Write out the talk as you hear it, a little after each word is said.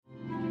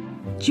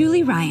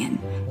Julie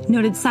Ryan,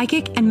 noted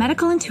psychic and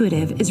medical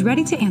intuitive, is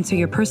ready to answer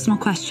your personal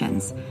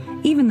questions,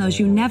 even those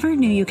you never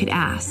knew you could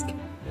ask.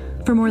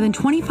 For more than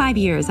 25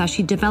 years, as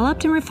she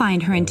developed and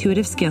refined her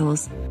intuitive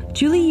skills,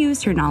 Julie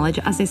used her knowledge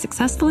as a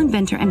successful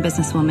inventor and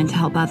businesswoman to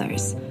help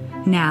others.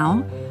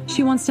 Now,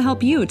 she wants to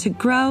help you to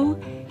grow,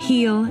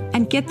 heal,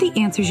 and get the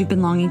answers you've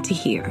been longing to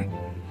hear.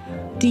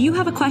 Do you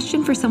have a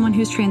question for someone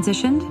who's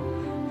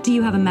transitioned? Do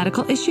you have a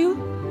medical issue?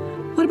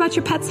 What about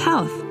your pet's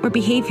health or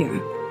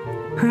behavior?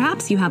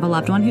 Perhaps you have a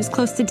loved one who's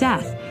close to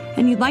death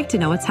and you'd like to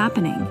know what's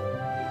happening.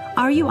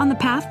 Are you on the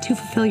path to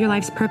fulfill your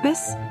life's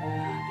purpose?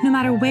 No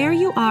matter where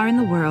you are in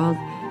the world,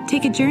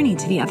 take a journey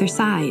to the other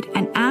side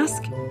and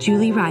ask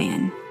Julie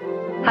Ryan.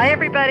 Hi,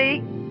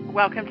 everybody.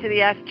 Welcome to the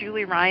Ask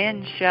Julie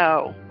Ryan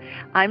Show.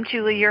 I'm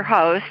Julie, your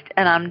host,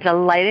 and I'm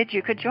delighted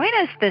you could join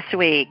us this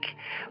week.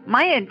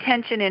 My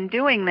intention in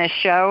doing this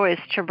show is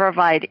to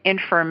provide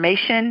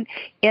information,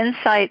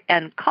 insight,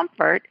 and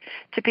comfort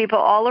to people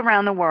all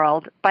around the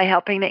world by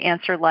helping to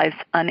answer life's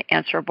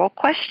unanswerable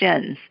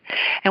questions.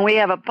 And we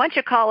have a bunch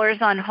of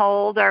callers on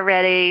hold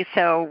already,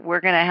 so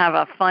we're going to have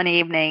a fun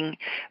evening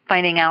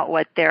finding out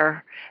what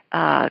their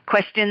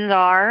questions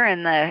are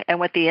and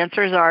what the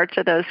answers are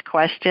to those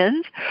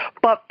questions.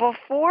 But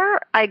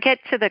before I get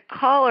to the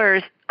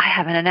callers, I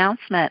have an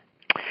announcement.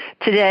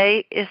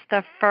 Today is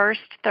the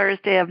first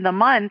Thursday of the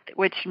month,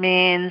 which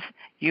means,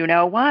 you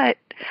know what?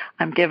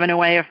 I'm giving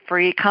away a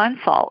free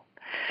consult.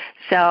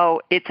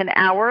 So it's an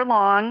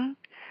hour-long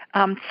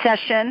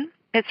session.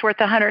 It's worth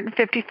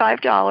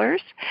 $155.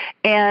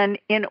 And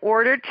in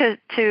order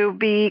to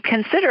be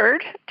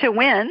considered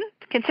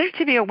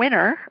to be a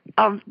winner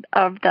of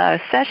the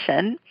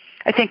session,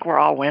 I think we're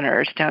all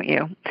winners, don't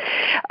you?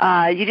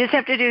 You just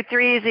have to do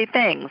three easy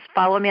things.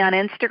 Follow me on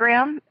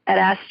Instagram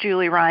at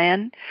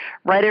AskJulieRyan.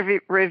 Write a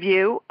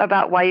review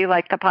about why you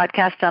like the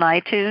podcast on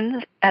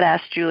iTunes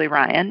at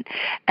AskJulieRyan.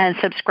 And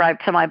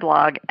subscribe to my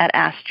blog at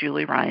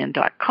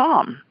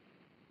AskJulieRyan.com.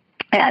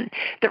 And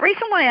the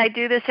reason why I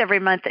do this every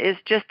month is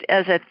just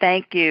as a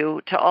thank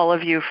you to all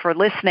of you for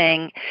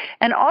listening,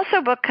 and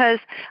also because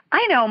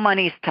I know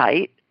money's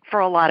tight for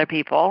a lot of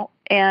people,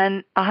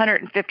 and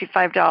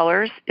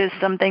 $155 is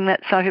something that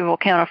some people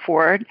can't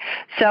afford.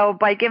 So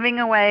by giving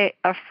away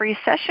a free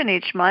session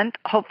each month,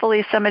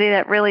 hopefully somebody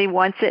that really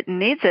wants it and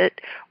needs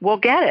it will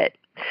get it.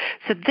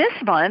 So this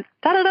month,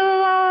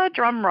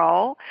 drum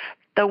roll,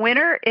 the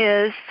winner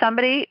is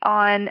somebody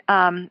on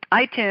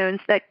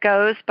iTunes that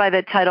goes by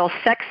the title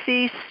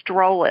Sexy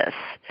Strolis,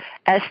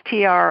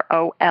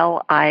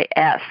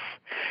 Strolis,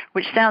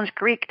 which sounds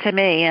Greek to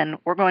me, and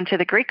we're going to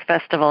the Greek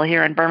festival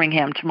here in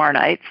Birmingham tomorrow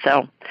night,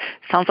 so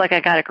sounds like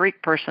I got a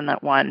Greek person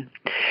that won.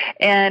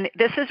 And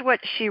this is what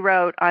she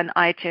wrote on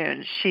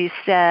iTunes. She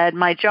said,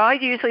 "My jaw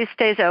usually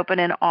stays open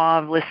in awe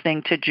of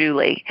listening to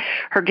Julie.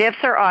 Her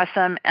gifts are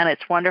awesome, and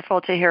it's wonderful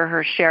to hear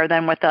her share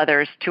them with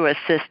others to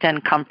assist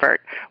and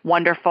comfort.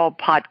 Wonderful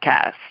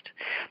podcast."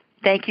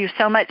 Thank you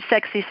so much,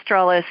 Sexy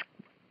Strolis.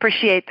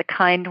 Appreciate the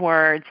kind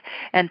words,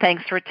 and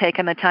thanks for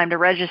taking the time to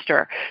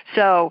register.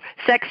 So,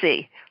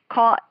 Sexy,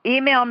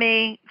 email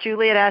me,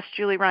 Julie at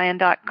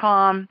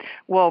AskJulieRyan.com.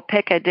 We'll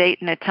pick a date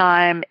and a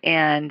time,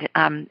 and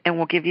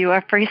we'll give you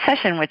a free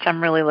session, which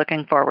I'm really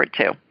looking forward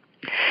to.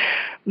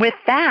 With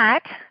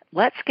that,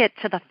 let's get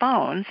to the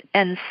phones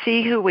and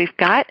see who we've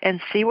got and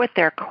see what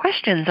their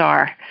questions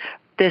are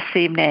this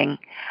evening.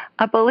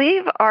 I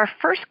believe our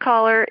first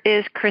caller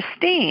is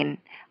Christine.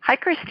 Hi,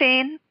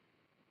 Christine.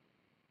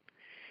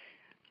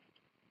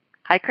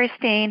 Hi,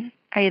 Christine.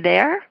 Are you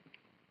there?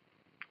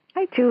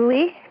 Hi,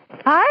 Julie.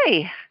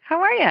 Hi. How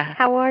are you?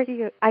 How are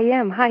you? I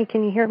am. Hi.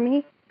 Can you hear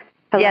me?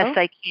 Hello? Yes,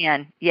 I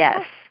can.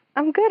 Yes.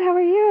 I'm good. How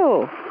are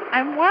you?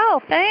 I'm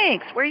well,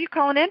 thanks. Where are you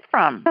calling in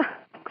from?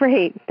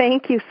 Great.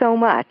 Thank you so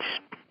much.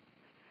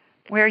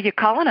 Where are you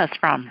calling us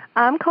from?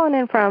 I'm calling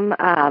in from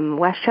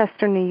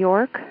Westchester, New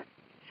York.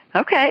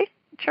 Okay.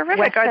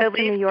 Terrific. Westchester,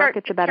 New York.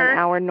 It's about an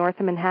hour north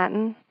of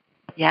Manhattan.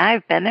 Yeah,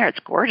 I've been there. It's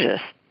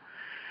gorgeous.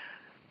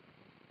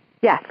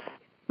 Yes.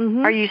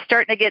 Mm-hmm. Are you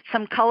starting to get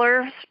some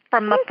colors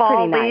from the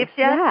fall leaves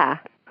yet? Yeah.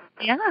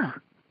 Yeah.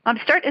 I'm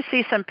starting to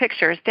see some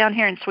pictures down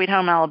here in Sweet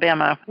Home,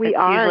 Alabama. We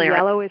are.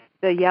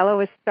 The yellow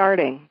is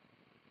starting.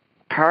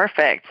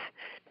 Perfect.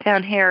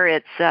 Down here,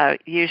 it's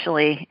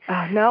usually.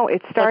 Oh no,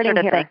 it's starting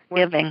here.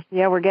 Thanksgiving.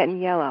 We're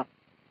getting yellow.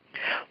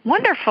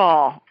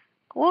 Wonderful.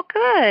 Well,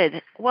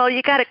 good. Well,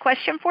 you got a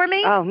question for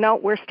me? Oh no,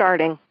 we're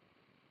starting.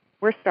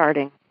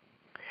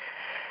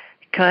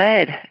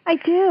 Good. I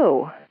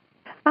do.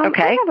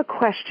 Okay. I have a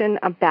question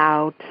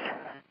about,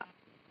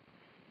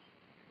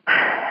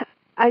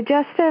 I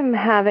just am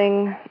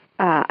having,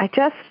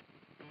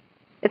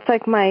 it's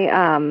like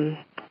my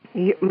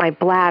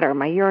bladder,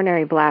 my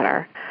urinary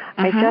bladder.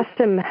 I just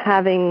am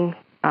having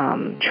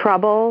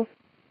trouble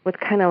with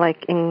kind of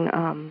like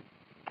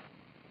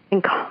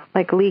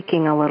like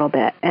leaking a little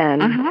bit.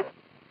 And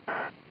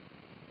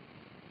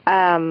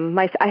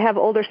I have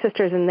older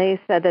sisters, and they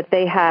said that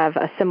they have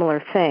a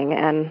similar thing,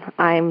 and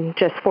I'm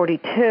just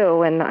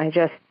 42, and I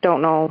just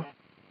don't know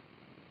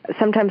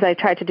sometimes I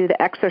try to do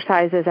the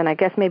exercises, and I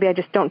guess maybe I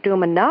just don't do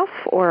them enough,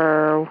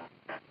 or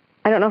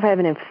I don't know if I have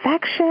an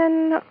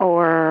infection,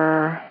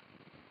 or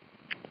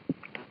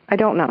I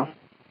don't know.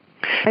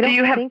 Do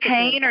you have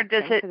pain, or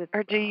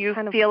do you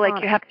feel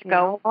like you have to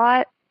go a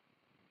lot?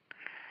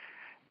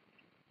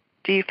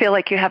 Do you feel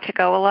like you have to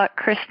go a lot,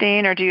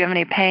 Christine, or do you have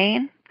any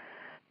pain?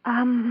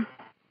 No.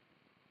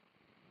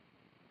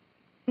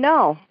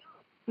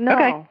 Okay.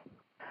 All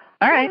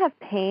right. I don't have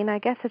pain. I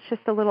guess it's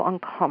just a little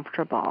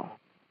uncomfortable.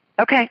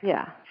 Okay.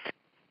 Yeah.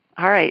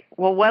 All right.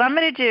 Well, what I'm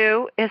going to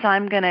do is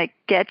I'm going to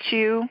get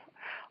you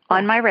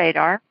on my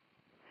radar,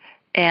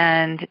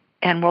 and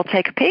we'll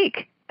take a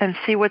peek and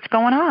see what's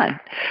going on.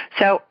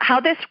 So how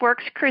this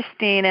works,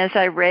 Christine, is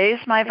I raise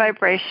my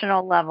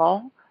vibrational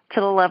level to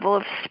the level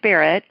of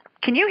spirit.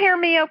 Can you hear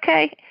me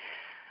okay?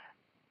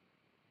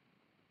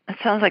 It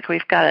sounds like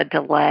we've got a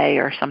delay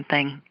or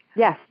something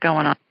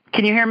going on.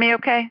 Can you hear me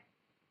okay?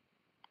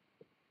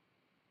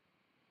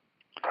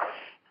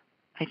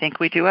 I think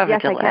we do have a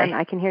delay. Yes,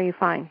 I can hear you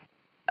fine.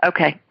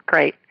 Okay,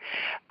 great.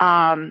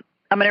 I'm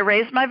going to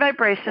raise my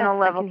vibrational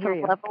level to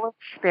the level of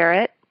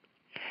spirit,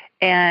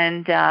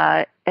 and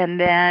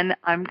then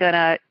I'm going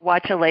to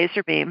watch a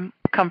laser beam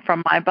come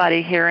from my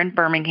body here in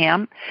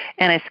Birmingham,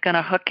 and it's going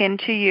to hook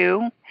into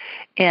you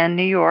in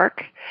New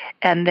York,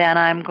 and then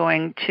I'm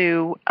going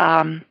to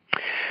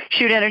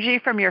shoot energy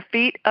from your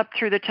feet up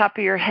through the top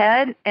of your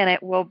head, and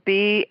it will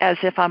be as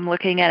if I'm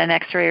looking at an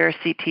X-ray or a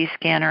CT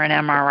scan or an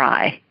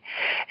MRI.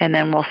 And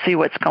then we'll see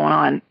what's going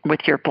on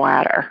with your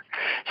bladder.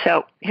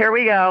 So here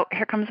we go.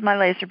 Here comes my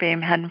laser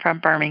beam heading from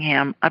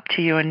Birmingham up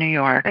to you in New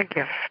York. Thank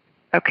you.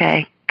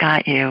 Okay,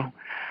 got you.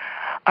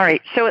 All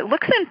right, so it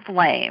looks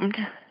inflamed.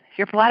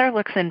 Your bladder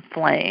looks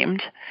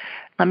inflamed.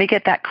 Let me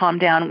get that calmed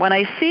down. When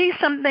I see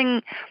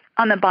something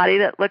on the body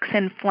that looks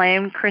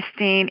inflamed,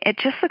 Christine, it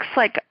just looks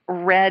like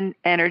red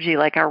energy,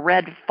 like a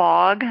red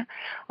fog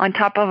on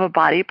top of a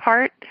body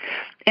part.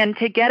 And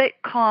to get it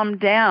calmed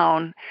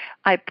down,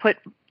 I put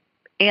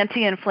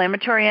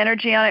anti-inflammatory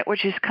energy on it,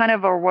 which is kind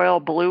of a royal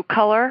blue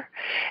color,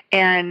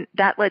 and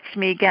that lets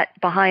me get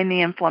behind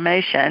the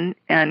inflammation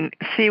and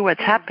see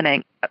what's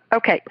happening.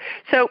 Okay,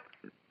 so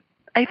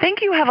I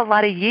think you have a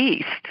lot of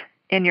yeast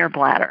in your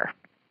bladder.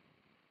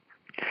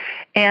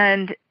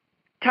 And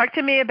talk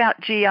to me about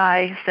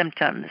GI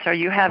symptoms. Are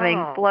you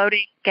having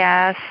bloating,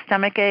 gas,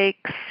 stomach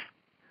aches?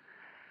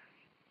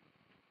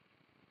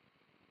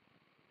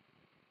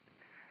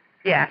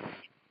 Yes.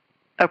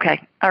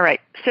 Okay, all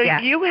right. So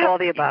you have all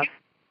the above.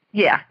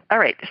 Yeah. All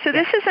right. So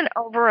this is an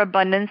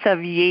overabundance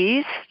of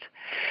yeast,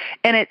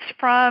 and it's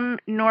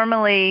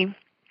normally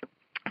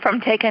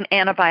from taking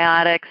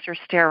antibiotics or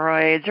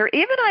steroids or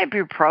even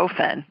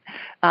ibuprofen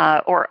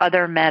or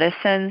other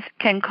medicines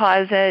can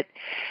cause it.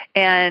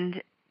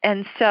 And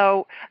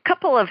so a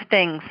couple of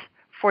things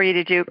for you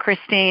to do,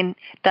 Christine,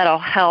 that'll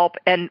help.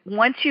 And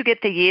once you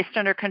get the yeast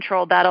under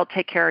control, that'll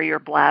take care of your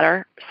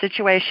bladder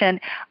situation.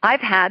 I've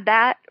had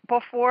that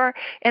before,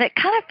 and it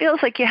kind of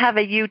feels like you have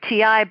a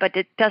UTI, but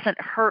it doesn't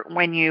hurt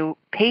when you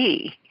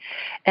pee.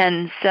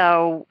 And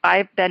so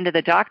I've been to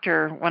the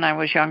doctor when I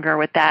was younger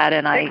with that,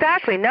 and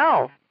Exactly.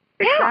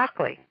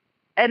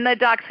 And the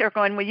docs are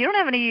going, well, you don't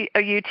have a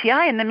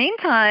UTI. In the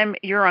meantime,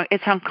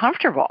 it's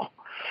uncomfortable.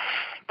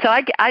 So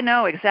I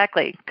know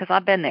exactly because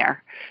I've been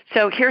there.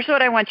 So here's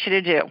what I want you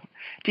to do.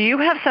 Do you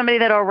have somebody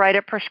that will write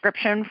a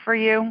prescription for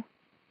you?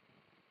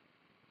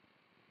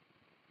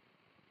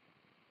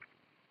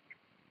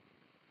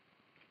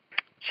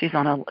 She's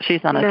on a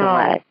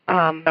delay. Okay.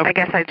 I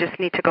guess I just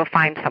need to go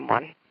find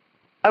someone.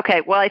 Okay.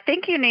 Well, I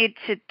think you need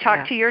to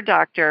talk to your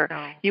doctor.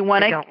 No, you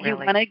want to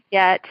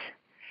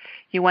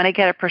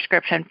get a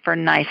prescription for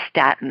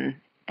Nystatin,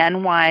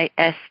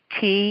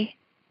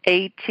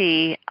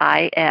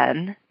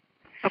 Nystatin.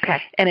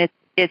 Okay. And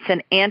it's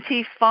an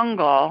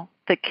antifungal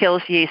that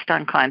kills yeast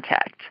on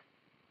contact.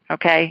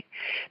 Okay?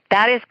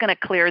 That is going to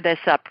clear this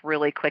up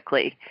really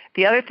quickly.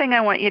 The other thing I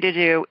want you to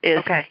do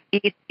is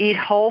eat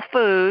whole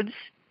foods.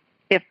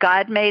 If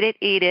God made it,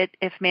 eat it.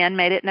 If man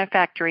made it in a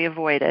factory,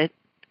 avoid it, at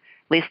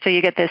least till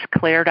you get this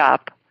cleared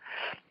up.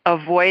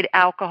 Avoid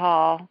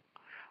alcohol.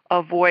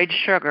 Avoid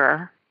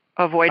sugar.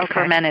 Avoid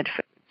fermented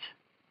foods.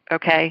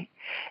 Okay?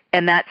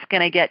 And that's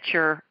going to get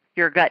your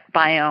gut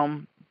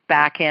biome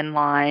back in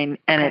line,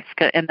 and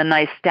and the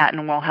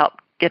Nystatin will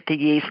help get the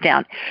yeast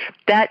down.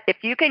 That if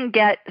you can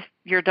get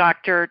your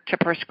doctor to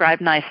prescribe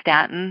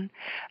Nystatin,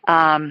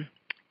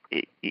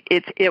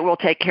 it will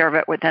take care of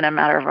it within a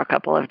matter of a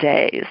couple of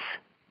days.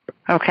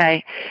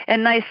 Okay,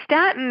 and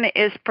Nystatin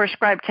is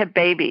prescribed to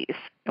babies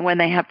when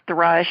they have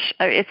thrush.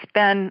 It's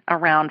been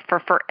around for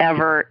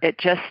forever. It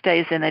just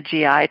stays in the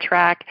GI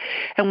tract,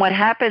 and what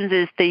happens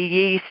is the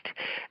yeast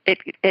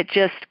it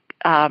just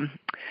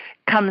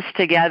comes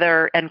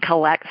together and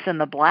collects in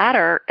the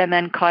bladder and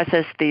then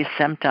causes these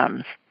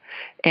symptoms.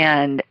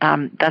 And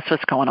that's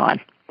what's going on.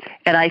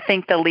 And I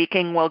think the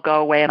leaking will go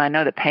away, and I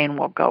know the pain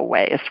will go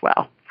away as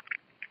well.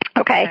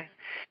 Okay.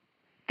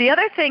 The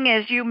other thing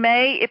is you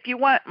may, if you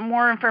want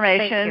more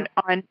information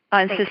on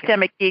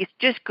systemic yeast,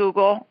 just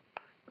Google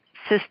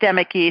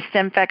systemic yeast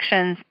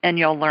infections, and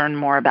you'll learn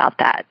more about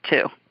that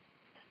too.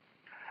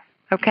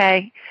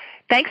 Okay.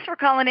 Thanks for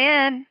calling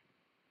in.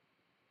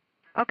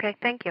 Okay,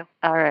 thank you.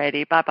 All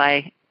righty.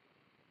 Bye-bye.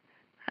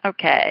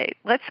 Okay,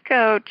 let's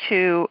go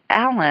to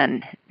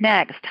Alan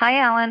next. Hi,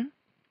 Alan.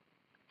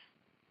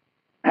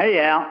 Hey,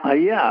 Al.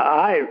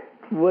 Yeah,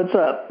 what's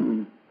up?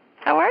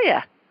 How are you?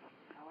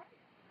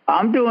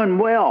 I'm doing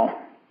well.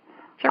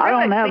 Terrific. I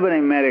don't have any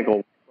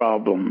medical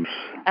problems.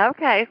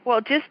 Okay,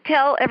 well, just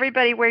tell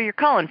everybody where you're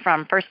calling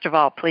from, first of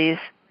all, please.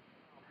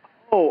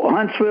 Oh,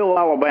 Huntsville,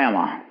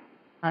 Alabama.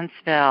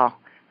 Huntsville.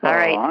 All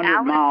right. 100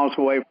 Alan, miles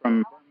away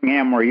from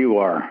Birmingham where you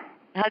are.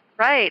 That's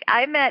right.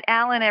 I met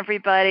Alan,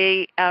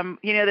 everybody.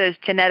 You know those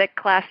genetic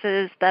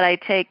classes that I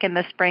take in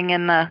the spring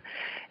and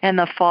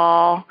the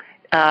fall?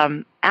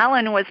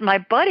 Alan was my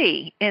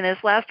buddy in his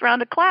last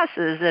round of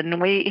classes,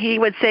 and he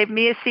would save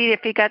me a seat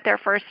if he got there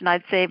first, and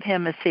I'd save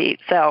him a seat.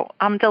 So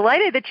I'm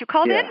delighted that you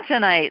called in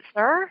tonight,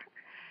 sir.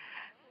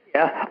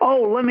 Yeah.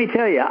 Oh, let me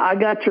tell you, I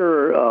got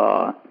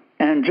your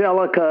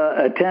Angelica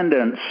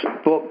attendance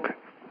book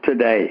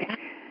today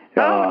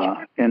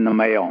in the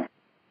mail.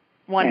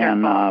 Wonderful.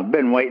 And I've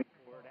been waiting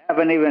for it.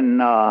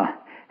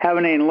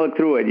 Haven't even looked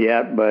through it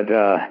yet, but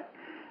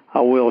I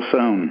will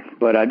soon.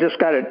 But I just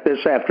got it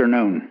this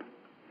afternoon.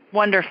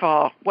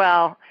 Wonderful.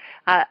 Well,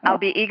 I'll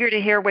be eager to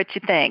hear what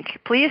you think.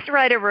 Please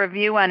write a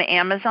review on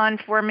Amazon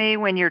for me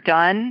when you're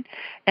done,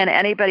 and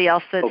anybody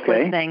else that's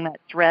listening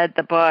that's read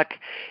the book.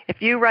 If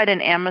you write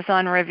an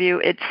Amazon review,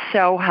 it's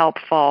so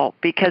helpful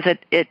because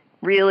it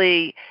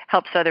really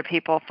helps other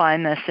people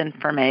find this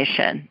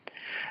information.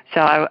 So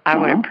I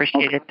would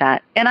appreciate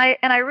that. And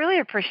I really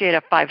appreciate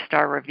a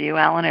 5-star review,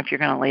 Alan, if you're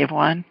going to leave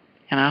one,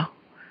 you know.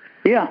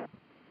 Yeah.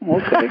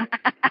 Okay.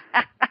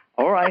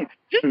 All right.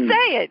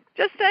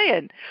 Just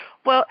saying.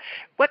 Well,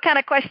 what kind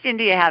of question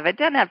do you have? It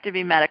doesn't have to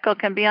be medical. It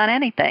can be on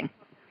anything.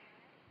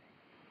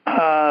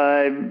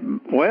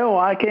 Well,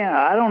 I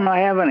don't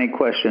have any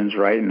questions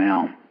right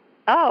now.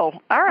 Oh,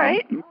 all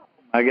right.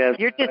 I guess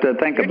to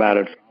think about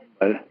it.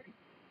 But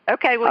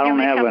okay, well, I don't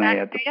have any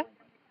yet.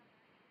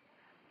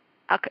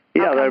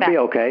 That'd be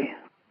okay.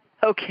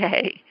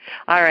 Okay.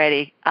 All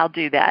righty. I'll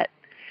do that.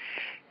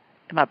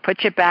 I'm going to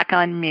put you back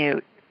on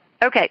mute.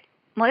 Okay.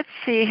 Let's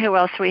see who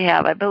else we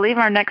have. I believe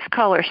our next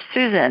caller is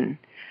Susan.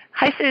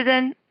 Hi,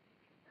 Susan.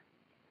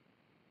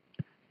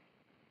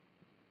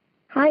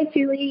 Hi,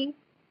 Julie.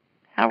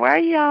 How are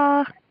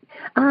you?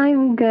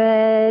 I'm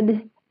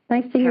good.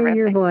 Nice to hear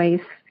your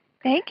voice.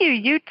 Thank you.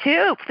 You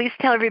too. Please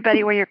tell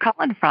everybody where you're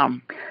calling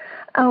from.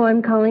 Oh,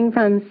 I'm calling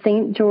from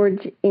St.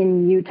 George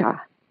in Utah.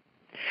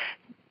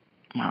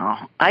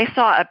 Well, I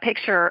saw a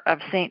picture of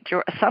St.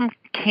 George, some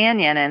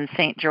canyon in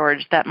St.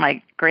 George that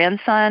my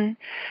grandson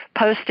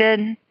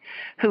posted,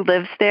 who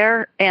lives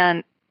there,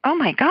 and oh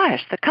my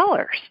gosh, the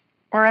colors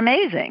were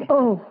amazing.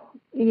 Oh,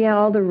 yeah,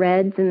 all the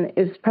reds, and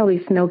it was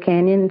probably Snow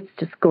Canyon. It's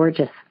just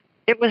gorgeous.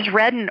 It was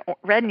red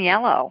and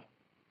yellow,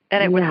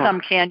 and it was some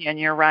canyon,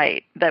 you're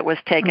right, that was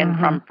taken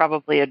from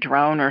probably a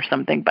drone or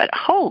something, but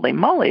holy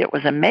moly, it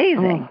was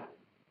amazing. Oh,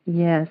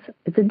 yes,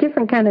 it's a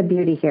different kind of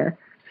beauty here.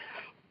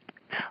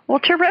 Well,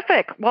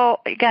 terrific.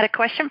 Well, you got a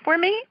question for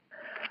me?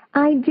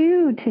 I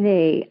do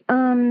today.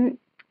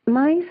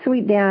 My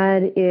sweet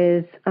dad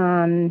is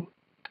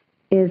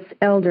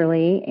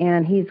elderly,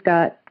 and he's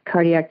got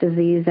cardiac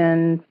disease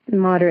and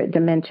moderate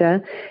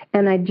dementia,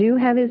 and I do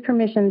have his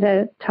permission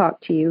to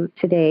talk to you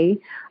today.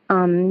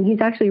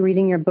 He's actually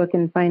reading your book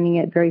and finding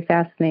it very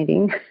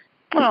fascinating.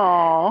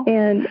 Aww.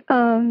 And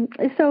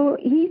so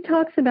he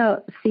talks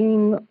about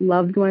seeing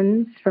loved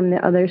ones from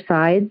the other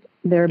side.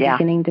 They're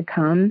beginning to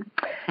come.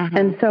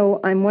 And so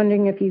I'm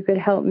wondering if you could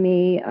help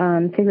me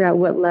figure out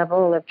what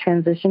level of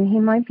transition he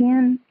might be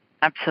in.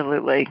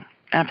 Absolutely.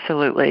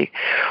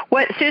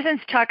 What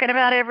Susan's talking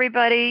about,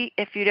 everybody,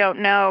 if you don't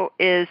know,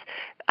 is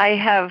I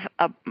have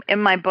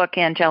in my book,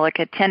 Angelic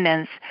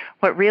Attendance,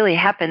 what really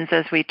happens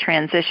as we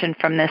transition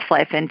from this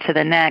life into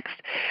the next.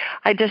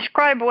 I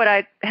describe what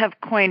I have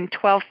coined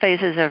 12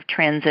 phases of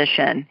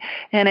transition.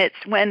 And it's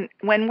when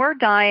we're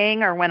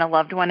dying or when a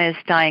loved one is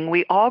dying,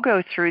 we all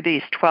go through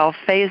these 12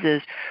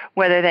 phases,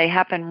 whether they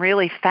happen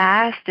really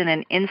fast in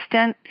an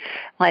instant,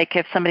 like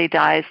if somebody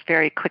dies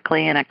very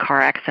quickly in a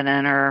car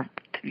accident, or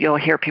you'll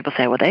hear people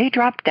say, well, they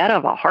dropped dead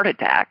of a heart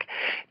attack.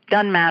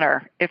 Doesn't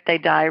matter if they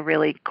die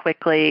really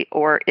quickly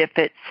or if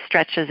it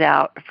stretches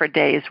out for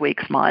days,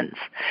 weeks, months.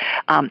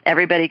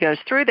 Everybody goes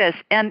through this.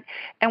 And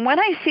when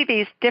I see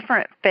these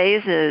different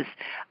phases,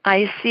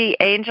 I see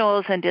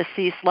angels and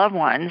deceased loved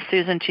ones,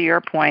 Susan, to your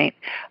point,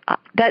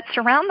 that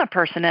surround the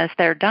person as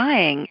they're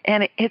dying.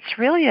 And it's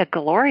really a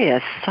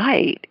glorious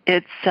sight.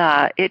 It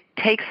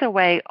takes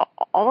away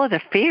all of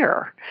the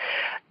fear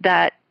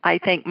that I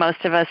think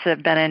most of us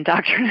have been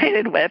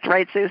indoctrinated with,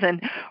 right,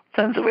 Susan,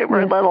 since we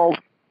were little,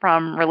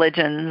 from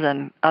religions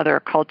and other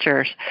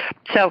cultures.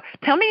 So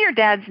tell me your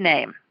dad's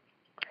name.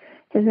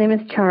 His name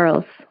is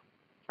Charles.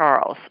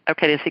 Charles.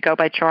 Okay, does he go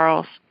by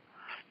Charles?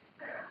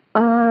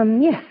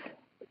 Yes.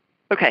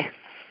 Okay.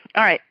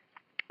 All right.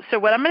 So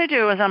what I'm going to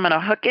do is I'm going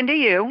to hook into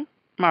you,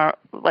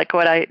 like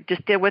what I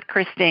just did with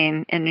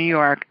Christine in New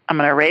York. I'm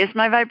going to raise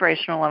my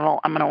vibrational level.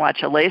 I'm going to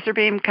watch a laser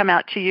beam come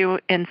out to you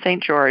in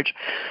St. George.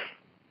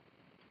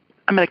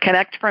 I'm going to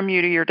connect from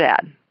you to your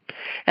dad.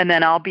 And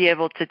then I'll be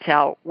able to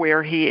tell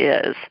where he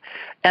is.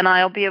 And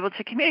I'll be able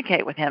to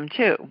communicate with him,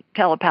 too,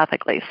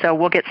 telepathically. So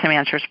we'll get some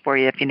answers for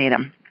you if you need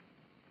them.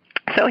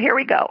 So here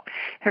we go.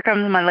 Here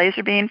comes my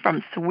laser beam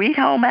from Sweet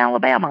Home,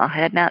 Alabama,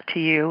 heading out to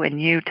you in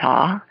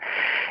Utah.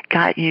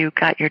 Got your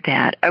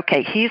dad.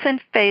 Okay, he's in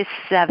phase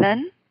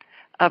 7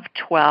 of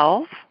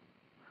 12,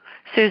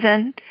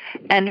 Susan.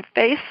 And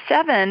phase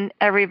 7,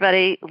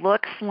 everybody,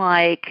 looks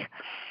like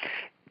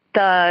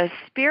the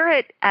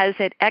spirit as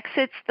it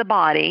exits the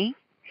body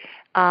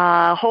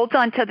holds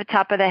on to the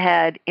top of the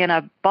head in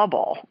a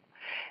bubble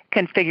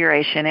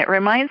configuration. It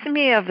reminds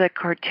me of the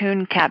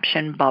cartoon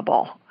caption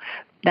bubble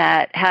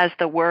that has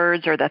the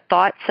words or the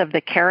thoughts of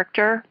the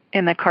character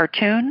in the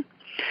cartoon.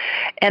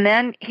 And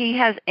then he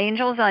has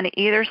angels on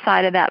either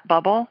side of that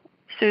bubble,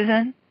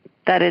 Susan,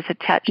 that is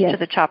attached to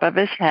the top of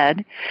his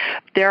head.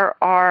 There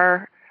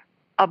are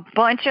a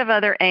bunch of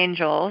other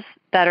angels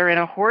that are in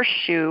a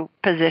horseshoe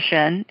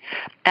position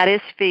at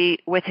his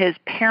feet with his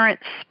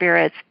parent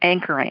spirits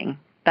anchoring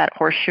that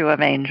horseshoe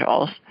of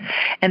angels.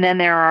 And then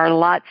there are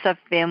lots of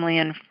family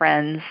and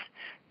friends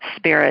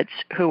spirits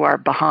who are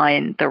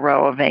behind the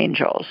row of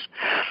angels.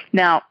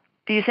 Now,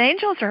 these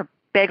angels are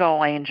big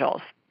old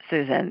angels,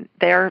 Susan.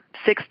 They're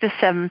 6 to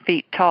 7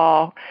 feet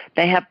tall.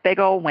 They have big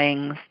old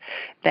wings.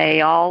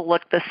 They all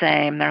look the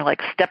same. They're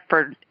like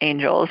Stepford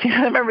angels. You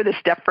know, remember the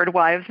Stepford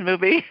Wives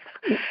movie?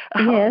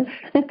 Yes.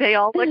 They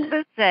all look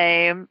the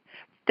same.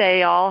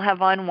 They all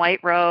have on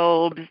white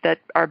robes that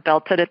are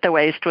belted at the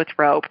waist with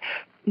rope.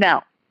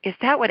 Now, is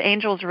that what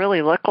angels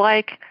really look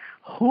like?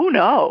 Who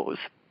knows?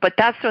 But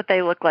that's what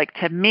they look like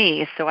to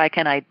me, so I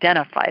can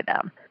identify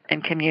them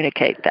and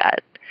communicate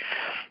that.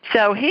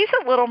 So he's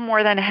a little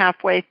more than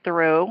halfway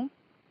through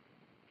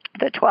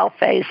the 12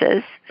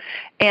 phases.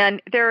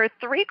 And there are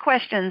 3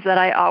 questions that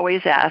I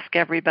always ask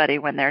everybody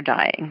when they're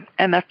dying.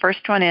 And the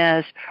first one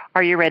is,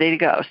 are you ready to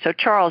go? So,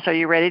 Charles, are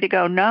you ready to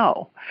go?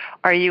 No.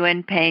 Are you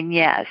in pain?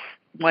 Yes.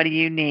 What do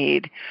you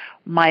need?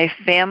 My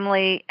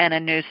family and a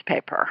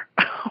newspaper.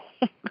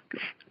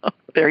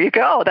 There you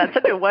go. That's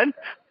a new one.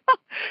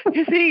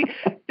 Does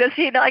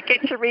he not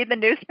get to read the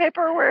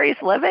newspaper where he's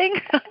living?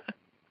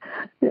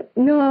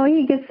 No,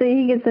 he gets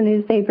the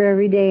newspaper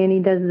every day, and he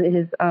does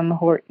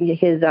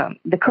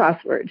the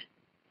crossword.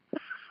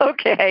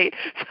 Okay,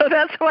 so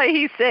that's why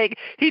he's saying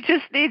he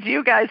just needs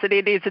you guys, and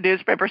he needs a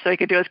newspaper so he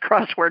can do his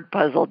crossword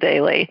puzzle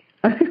daily.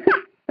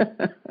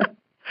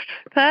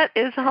 That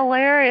is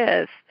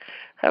hilarious.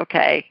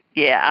 Okay,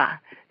 yeah.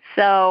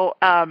 So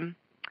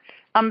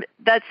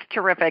that's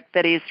terrific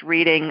that he's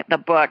reading the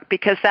book,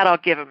 because that'll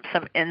give him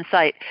some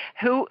insight.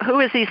 Who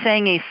is he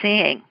saying he's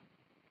seeing?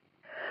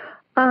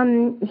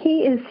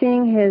 He is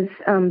seeing his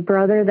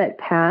brother that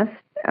passed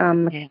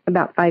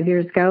about 5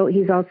 years ago.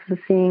 He's also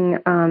seeing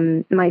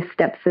my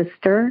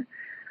stepsister.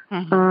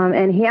 Mm-hmm.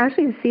 And he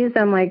actually sees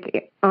them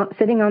like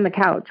sitting on the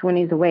couch when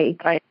he's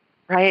awake.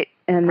 Right.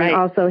 And then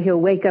also he'll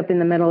wake up in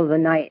the middle of the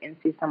night and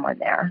see someone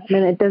there. I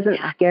mean, it doesn't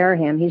scare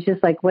him. He's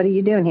just like, what are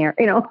you doing here?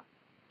 You know?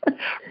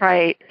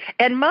 Right.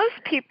 And most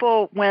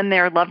people, when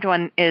their loved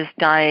one is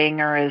dying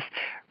or is,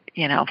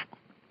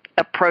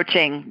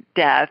 approaching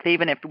death,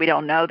 even if we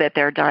don't know that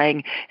they're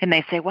dying, and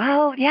they say,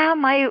 well, yeah,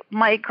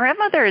 my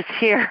grandmother is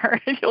here.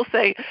 And you'll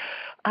say,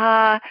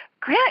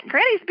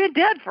 Granny's been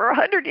dead for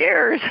 100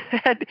 years.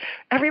 And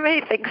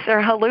everybody thinks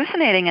they're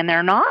hallucinating, and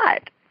they're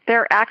not.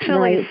 They're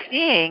actually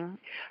seeing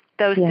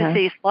those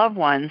deceased loved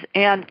ones.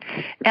 And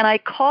I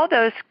call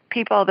those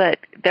people that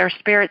they're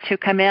spirits who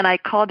come in, I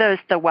call those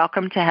the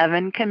Welcome to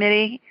Heaven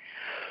Committee,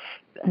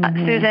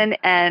 Susan.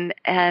 And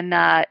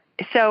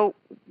so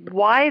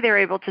why they're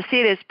able to see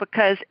it is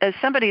because as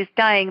somebody's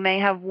dying, they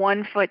have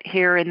 1 foot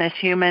here in this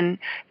human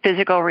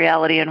physical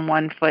reality and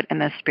 1 foot in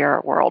the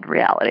spirit world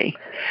reality.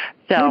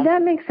 So does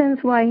that make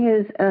sense why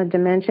his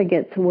dementia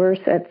gets worse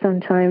at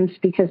sometimes,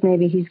 because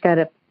maybe he's got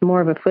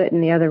more of a foot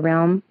in the other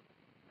realm?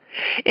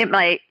 It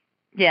might.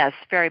 Yes,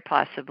 very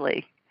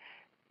possibly.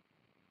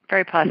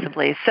 Very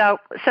possibly. So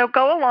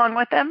go along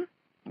with him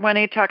when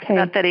he talks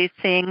about that he's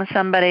seeing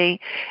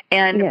somebody.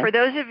 And for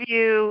those of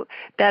you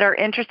that are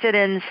interested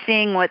in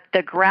seeing what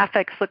the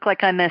graphics look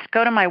like on this,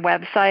 go to my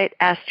website,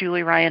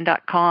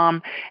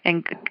 AskJulieRyan.com,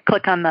 and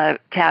click on the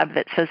tab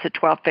that says the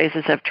 12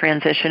 Phases of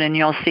Transition, and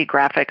you'll see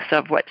graphics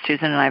of what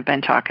Susan and I have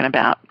been talking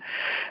about.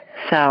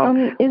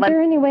 So, is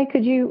there any way,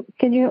 could you,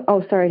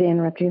 oh, sorry to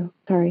interrupt you.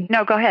 Sorry.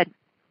 No, go ahead.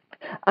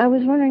 I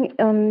was wondering,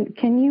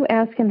 can you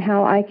ask him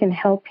how I can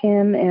help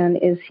him,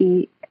 and is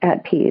he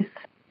at peace?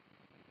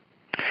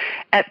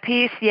 At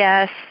peace,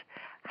 yes.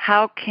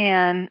 How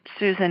can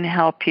Susan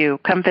help you?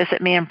 Come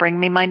visit me and bring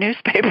me my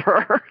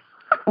newspaper.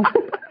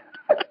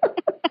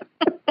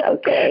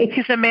 Okay.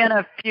 He's a man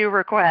of few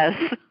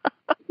requests.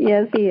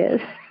 Yes, he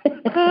is.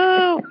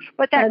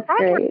 But that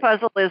crossword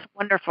puzzle is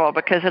wonderful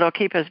because it'll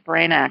keep his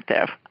brain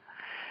active.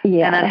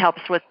 Yeah. And that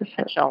helps with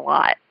dementia a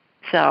lot.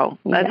 So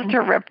that's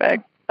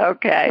terrific.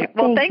 Okay.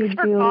 Well, thanks you,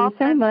 for Julie, calling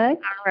so much.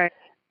 All right.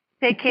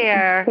 Take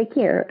care. Take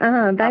care.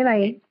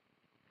 Bye-bye.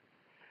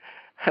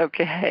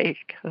 Okay.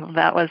 Well,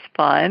 that was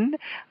fun.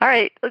 All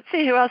right. Let's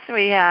see who else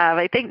we have.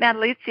 I think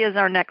Natalicia is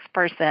our next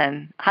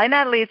person. Hi,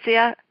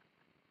 Natalicia.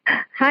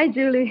 Hi,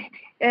 Julie.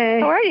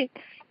 How are you?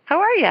 How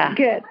are you?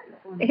 Good.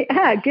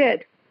 Yeah,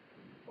 good.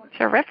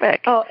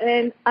 Terrific. Oh,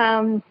 and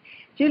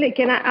Julie,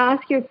 can I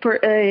ask you for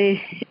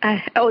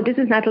this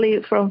is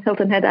Natalie from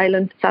Hilton Head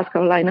Island, South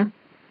Carolina.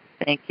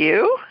 Thank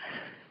you.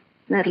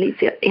 Natalie,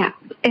 yeah.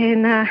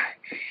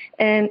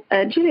 And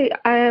Julie,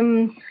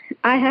 I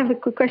have a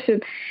quick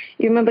question.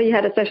 You remember you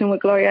had a session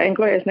with Gloria, and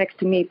Gloria's next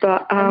to me,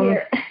 but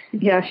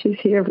yeah, she's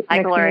here.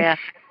 Hi, Gloria.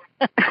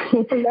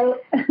 Hello.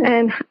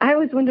 And I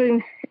was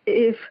wondering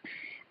if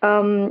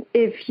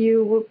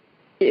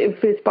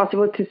it's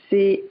possible to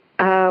see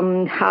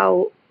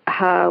how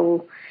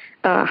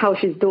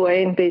she's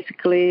doing,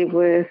 basically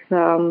with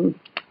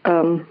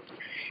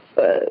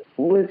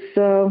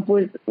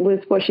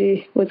what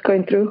she was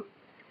going through.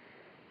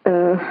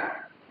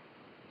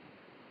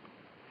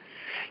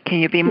 Can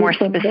you be more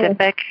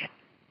specific?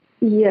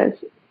 Yes.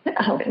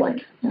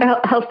 Health-wise.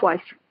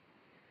 Health-wise.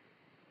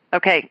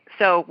 Okay.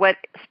 So what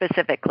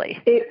specifically?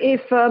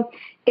 If the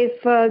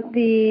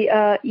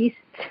east,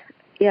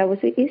 was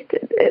it east?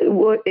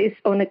 Is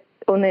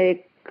on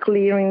a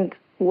clearing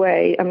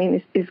way. I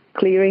mean, is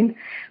clearing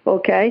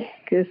okay?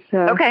 Because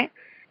okay,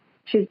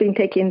 she's been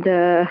taking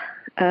the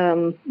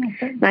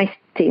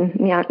Nystatin.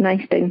 Yeah,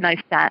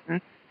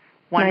 Nystatin.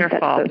 Wonderful.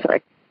 Nystatin,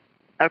 sorry.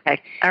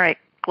 Okay. All right.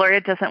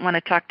 Gloria doesn't want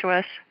to talk to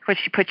us. Would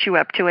she put you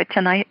up to it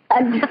tonight?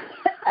 I'm just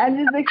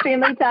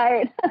extremely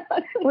tired.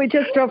 We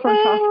just drove from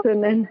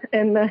Charleston,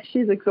 and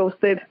she's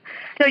exhausted.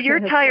 So you're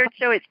tired,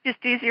 so it's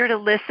just easier to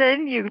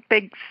listen, you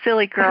big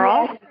silly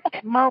girl.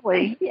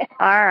 Molly. Yeah.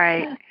 All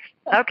right.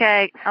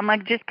 Okay. I'm going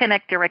to just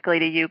connect directly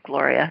to you,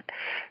 Gloria.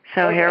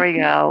 So here we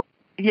go.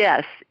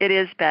 Yes, it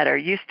is better.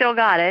 You still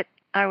got it.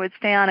 I would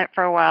stay on it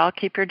for a while.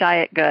 Keep your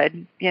diet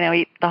good.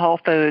 Eat the whole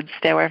foods.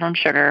 Stay away from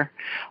sugar,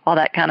 all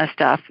that kind of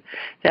stuff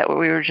that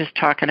we were just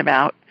talking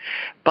about.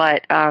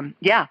 But,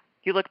 yeah,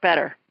 you look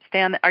better.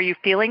 Are you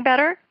feeling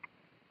better?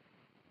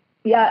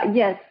 Yeah.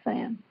 Yes, I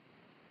am.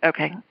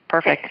 Okay.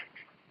 Perfect.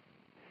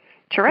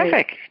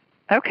 Terrific.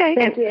 Okay.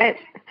 Thank you.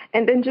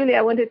 And then, Julie,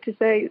 I wanted to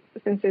say,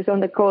 since it's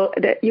on the call,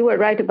 that you were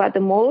right about the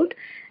mold.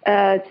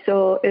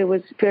 So it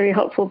was very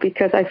helpful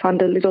because I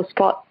found a little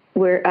spot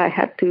where I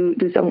had to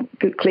do some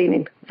good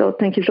cleaning. So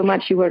thank you so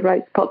much. You were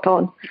right, spot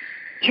on.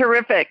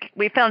 Terrific.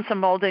 We found some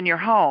mold in your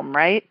home,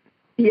 right?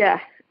 Yeah.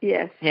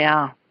 Yes.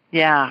 Yeah.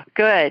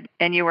 Good.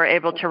 And you were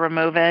able to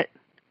remove it?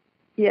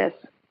 Yes.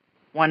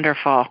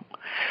 Wonderful.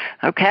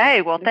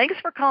 Okay. Well, thanks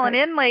for calling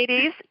in,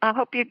 ladies. I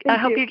hope you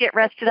get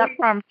rested up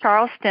from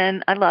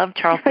Charleston. I love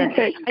Charleston.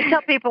 I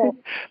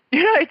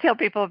tell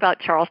people about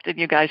Charleston.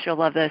 You guys, you'll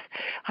love this.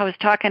 I was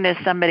talking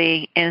to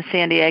somebody in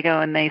San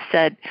Diego, and they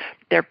said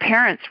their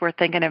parents were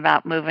thinking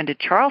about moving to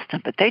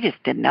Charleston, but they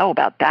just didn't know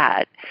about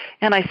that.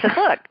 And I said,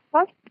 look,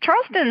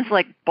 Charleston's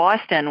like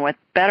Boston with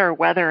better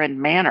weather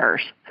and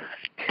manners.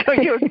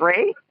 Don't you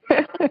agree?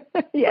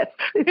 Yes,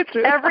 it's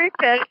every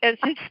bit as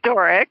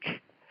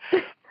historic.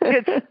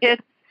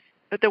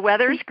 But the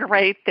weather's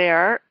great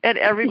there, and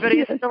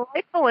everybody's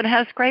delightful and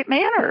has great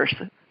manners.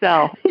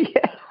 So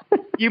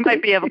you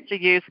might be able to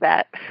use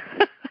that.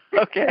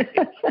 Okay.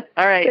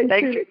 All right.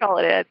 Thanks for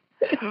calling in.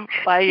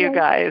 Bye, you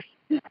guys.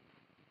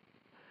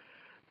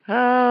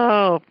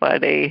 Oh,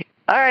 buddy.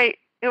 All right.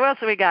 Who else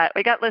do we got?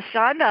 We got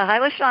LaShonda. Hi,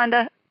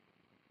 LaShonda.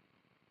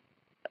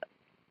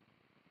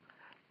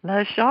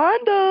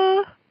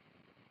 LaShonda.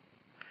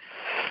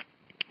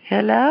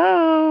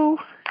 Hello.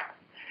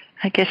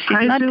 I guess she's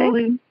Hi, not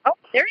Julie. there. Oh,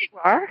 there you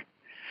are.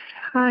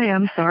 Hi,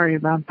 I'm sorry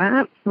about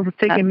that. It was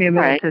taking me a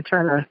minute to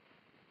try to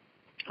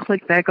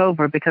click back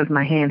over because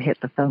my hand hit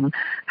the phone.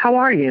 How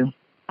are you?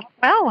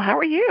 Well, how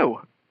are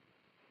you?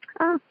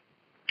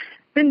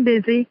 Been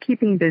busy,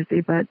 keeping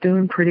busy, but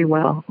doing pretty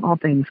well, all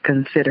things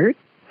considered.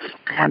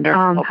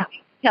 Wonderful.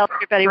 Tell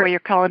everybody where you're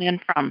calling in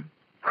from.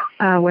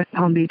 West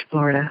Palm Beach,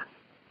 Florida.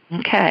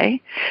 Okay.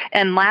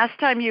 And last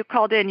time you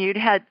called in, you'd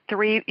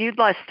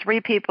lost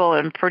 3 people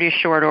in pretty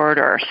short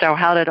order. So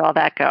how did all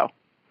that go?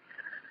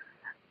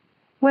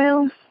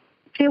 Well,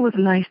 it was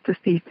nice to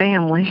see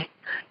family.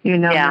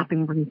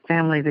 Nothing brings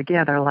family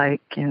together like,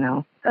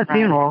 a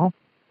funeral.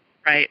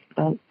 Right.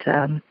 But,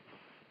 for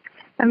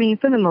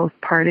the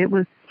most part, it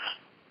was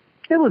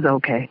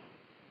okay.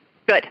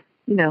 Good.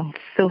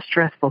 Still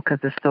stressful because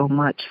there's so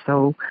much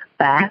so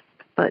fast,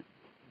 but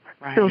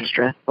still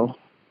stressful.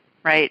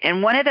 Right.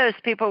 And one of those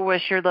people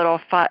was your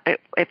little,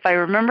 if I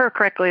remember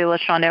correctly,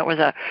 LaShonda, it was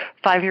a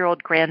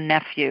 5-year-old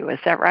grandnephew. Is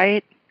that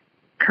right?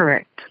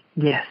 Correct.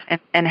 Yes.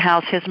 And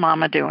how's his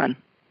mama doing?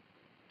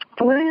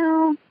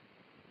 Well,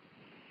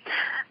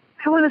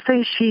 I want to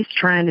say she's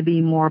trying to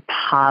be more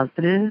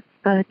positive,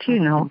 but,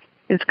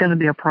 it's going to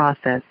be a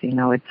process. It's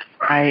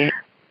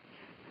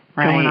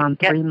going on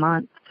 3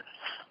 months.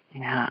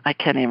 Yeah, I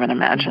can't even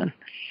imagine.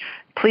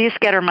 Please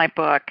get her my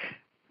book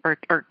or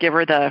give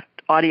her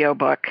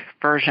audiobook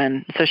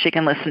version so she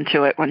can listen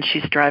to it when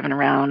she's driving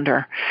around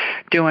or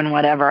doing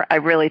whatever. I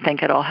really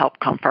think it'll help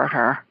comfort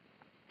her.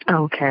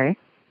 Okay.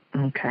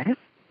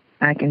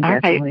 I can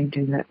definitely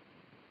do that.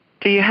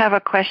 Do you have a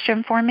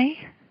question for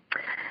me?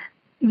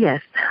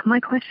 Yes. My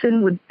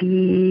question would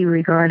be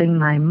regarding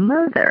my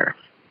mother.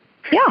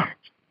 Yeah.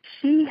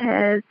 She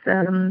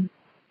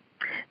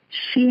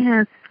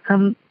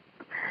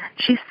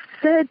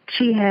said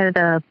she had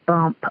a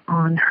bump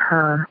on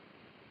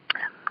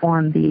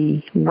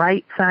the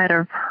right side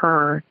of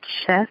her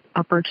chest,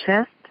 upper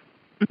chest,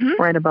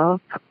 right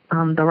above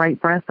the right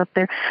breast up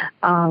there.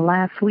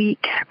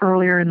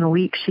 Earlier in the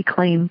week, she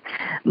claimed,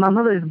 my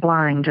mother's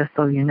blind, just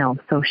so you know,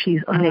 so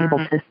she's unable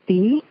to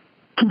see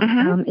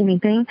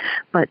anything,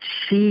 but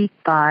she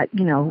thought,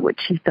 what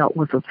she felt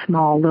was a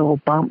small little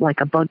bump, like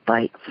a bug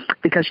bite,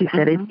 because she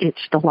said it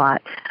itched a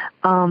lot.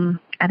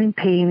 I didn't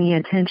pay any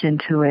attention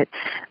to it,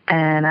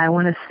 and I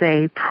want to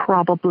say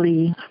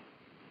probably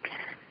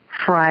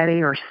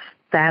Friday or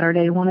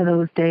Saturday, one of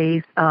those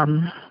days,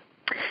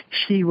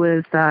 she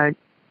was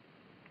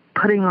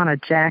putting on a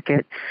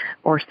jacket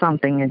or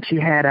something, and she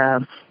had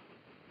a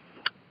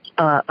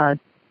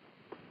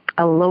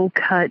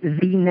low-cut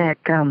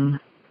V-neck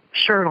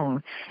shirt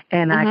on,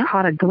 and I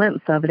caught a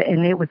glimpse of it,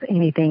 and it was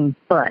anything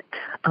but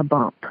a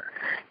bump.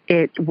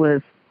 It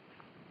was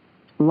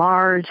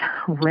large,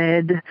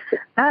 red,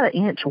 about 1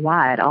 inch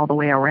wide all the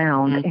way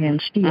around,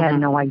 and she had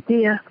no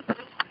idea.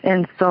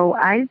 And so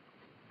I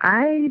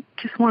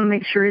just want to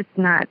make sure it's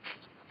not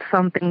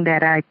something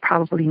that I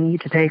probably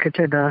need to take her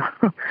to the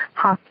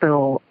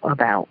hospital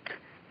about.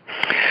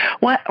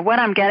 What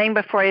I'm getting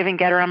before I even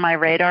get her on my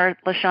radar,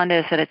 LaShonda,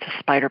 is that it's a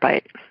spider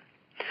bite.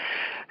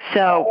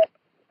 So,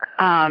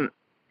 and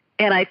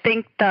I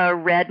think the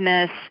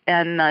redness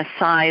and the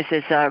size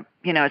is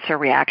it's a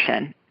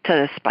reaction to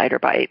the spider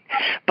bite.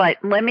 But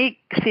let me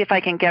see if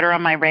I can get her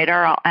on my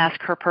radar. I'll ask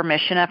her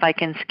permission if I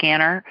can scan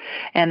her,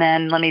 and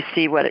then let me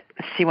see what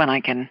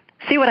I can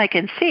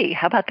see.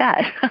 How about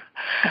that?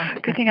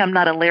 Good thing I'm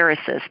not a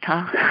lyricist,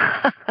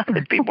 huh?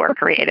 It'd be more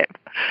creative.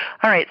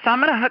 All right, so I'm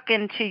going to hook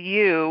into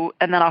you,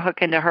 and then I'll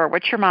hook into her.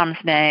 What's your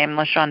mom's name,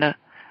 LaShonda?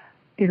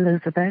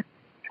 Elizabeth.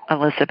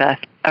 Elizabeth.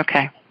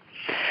 Okay.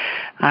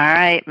 All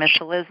right, Miss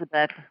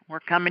Elizabeth, we're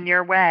coming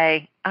your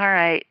way. All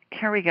right,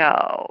 here we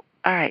go.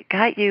 All right,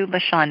 got you,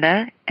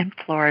 LaShonda, in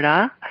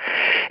Florida.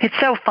 It's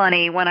so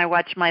funny when I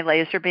watch my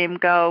laser beam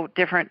go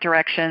different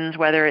directions,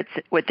 whether it's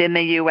within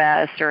the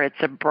U.S. or it's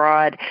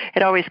abroad.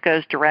 It always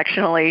goes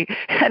directionally.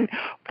 And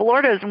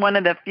Florida is one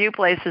of the few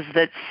places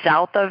that's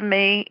south of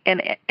me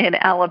in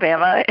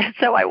Alabama. And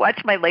so I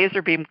watch my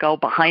laser beam go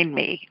behind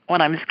me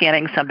when I'm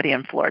scanning somebody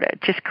in Florida.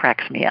 It just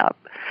cracks me up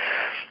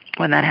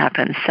when that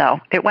happens. So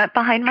it went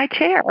behind my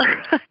chair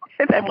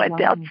and then went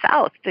down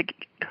south to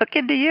hook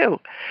into you.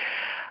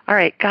 All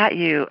right, got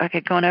you.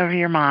 Okay, going over to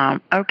your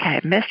mom.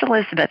 Okay, Miss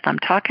Elizabeth, I'm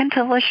talking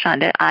to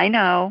LaShonda. I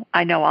know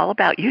all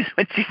about you is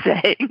what she's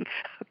saying.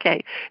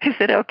 Okay, is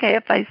it okay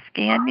if I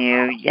scan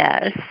you?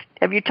 Yes.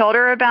 Have you told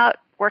her about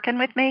working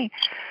with me?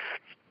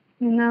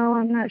 No,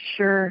 I'm not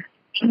sure.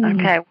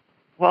 Okay,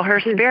 well, her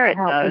spirit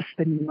knows.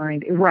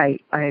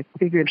 Right, I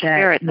figured that.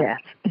 Spirit knows.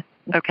 Yeah.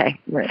 Okay,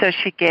 right. So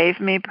she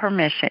gave me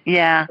permission.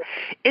 Yeah,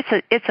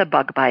 it's a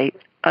bug bite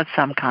of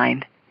some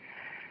kind.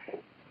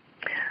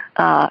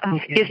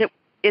 Okay.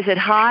 Is it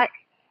hot?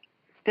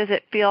 Does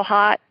it feel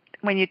hot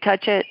when you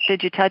touch it?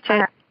 Did you touch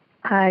it?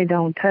 I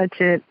don't touch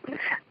it.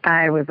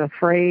 I was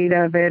afraid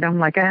of it. I'm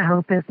like, I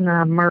hope it's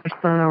not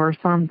MRSA or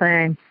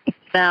something.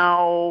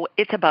 No,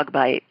 it's a bug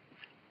bite.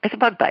 It's a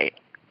bug bite.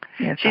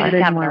 Yes, I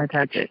didn't want to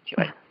touch it.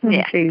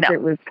 In case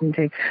it was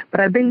contagious.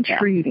 But I've been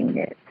treating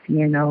it,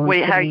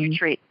 How do you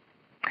treat?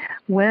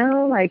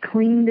 Well, I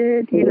cleaned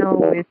it,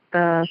 with,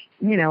 a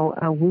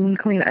wound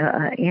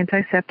cleaner,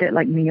 antiseptic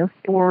like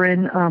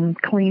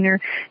Neosporin cleaner,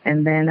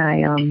 and then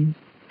I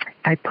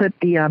put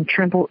the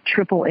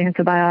triple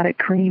antibiotic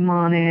cream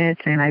on it,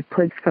 and I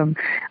put some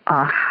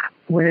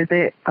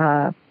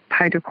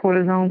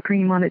hydrocortisone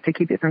cream on it to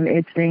keep it from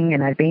itching,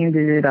 and I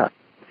banded it up.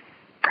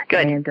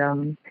 Good.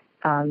 And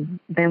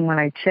then when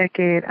I check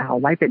it,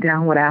 I'll wipe it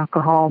down with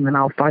alcohol, and then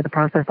I'll start the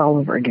process all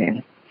over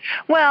again.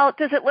 Well,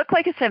 does it look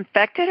like it's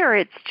infected or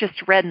it's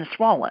just red and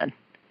swollen?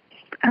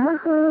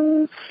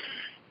 Does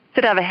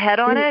it have a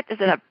head on it?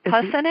 Does it have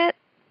pus in it?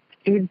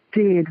 It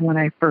did when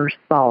I first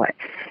saw it.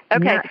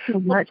 Okay. Not so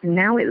much.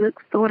 Now it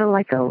looks sort of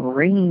like a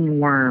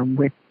ringworm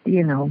with,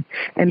 and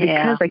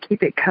because I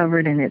keep it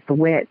covered and it's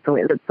wet, so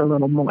it looks a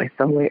little moist.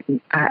 So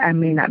I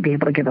may not be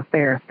able to give a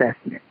fair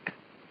assessment.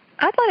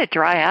 I'd let it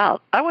dry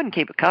out. I wouldn't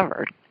keep it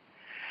covered.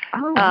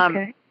 Oh,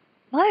 okay.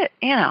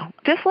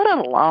 Just let it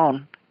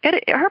alone.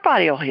 Her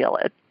body will heal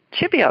it.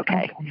 She'll be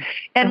okay.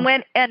 And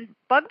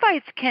bug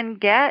bites can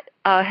get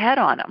a head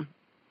on them.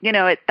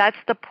 That's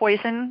the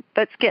poison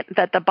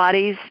that the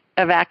body's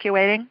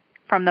evacuating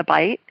from the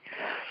bite.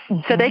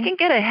 Mm-hmm. So they can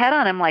get a head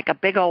on them like a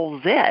big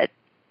old zit.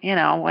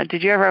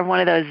 Did you ever have one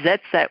of those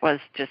zits that was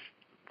just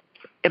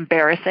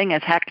embarrassing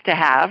as heck to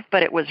have,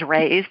 but it was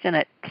raised and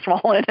it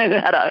swollen and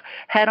it had a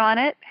head on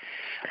it?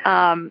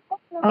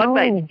 Bug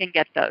bites can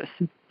get those.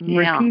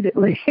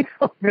 Repeatedly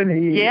over the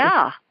years.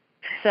 Yeah.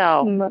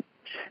 So,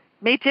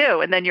 me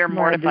too. And then you're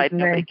mortified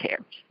nobody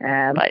cares.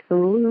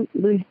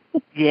 Absolutely.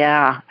 But,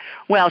 yeah.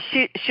 Well,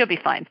 she'll be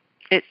fine.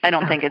 I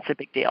don't think it's a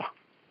big deal.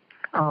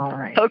 All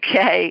right.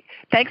 Okay.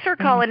 Thanks for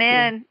calling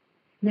in.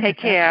 Yes, Take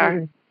care.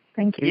 Absolutely.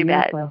 Thank you. You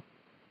bet. As well.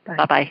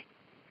 Bye-bye.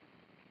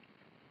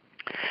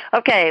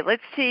 Okay,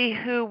 let's see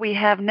who we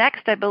have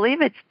next. I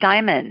believe it's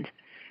Diamond.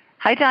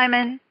 Hi,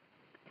 Diamond.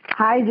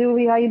 Hi,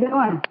 Julie. How you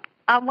doing?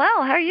 I'm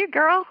well. How are you,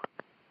 girl?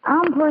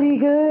 I'm pretty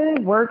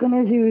good. Working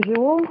as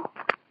usual.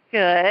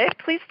 Good.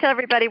 Please tell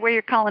everybody where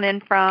you're calling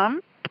in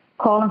from.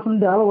 Calling from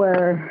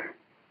Delaware.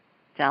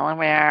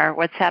 Delaware.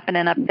 What's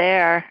happening up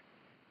there?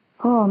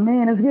 Oh,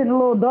 man, it's getting a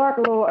little dark,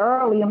 a little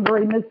early. I'm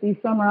very miss these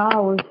summer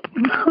hours.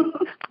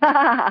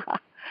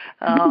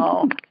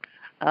 Oh,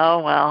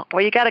 well.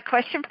 Well, you got a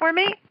question for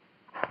me?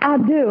 I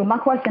do. My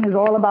question is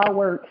all about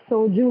work.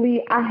 So,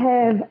 Julie, I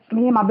have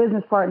me and my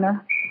business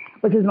partner,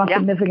 which is my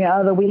significant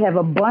other. We have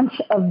a bunch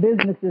of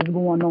businesses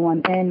going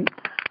on, and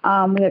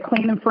we have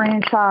cleaning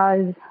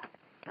franchise.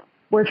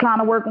 We're trying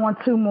to work on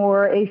 2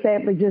 more,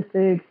 ASAP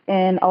Logistics,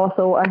 and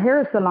also a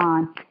hair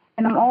salon.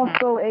 And I'm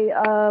also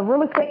a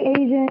real estate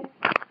agent,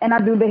 and I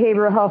do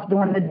behavioral health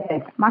during the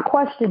day. My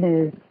question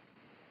is,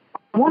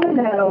 I want to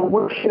know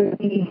where should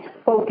we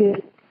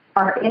focus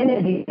our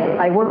energy,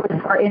 like where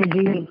is our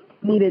energy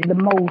needed the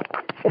most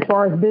as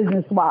far as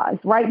business-wise?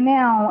 Right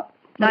now,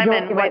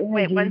 Diamond,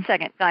 wait 1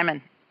 second.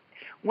 Diamond,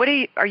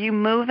 are you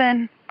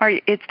moving?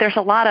 There's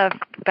a lot of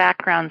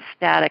background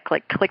static,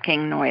 like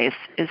clicking noise.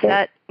 Is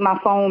that my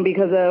phone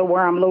because of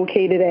where I'm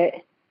located at?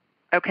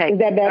 Okay. Is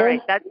that better? All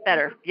right, that's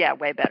better. Yeah,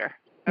 way better.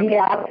 Okay.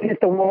 Yeah, I think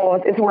it's the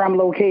walls. It's where I'm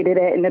located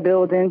at in the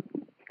building.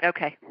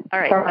 Okay. All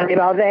right. Sorry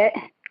about that.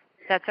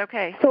 That's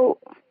okay. So,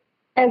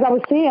 as I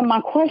was saying,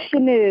 my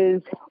question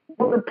is,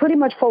 we're pretty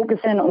much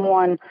focusing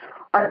on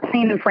our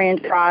cleaning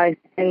franchise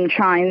and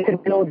trying to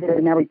build it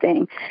and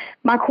everything.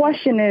 My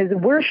question is,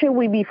 where should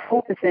we be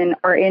focusing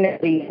our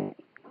energy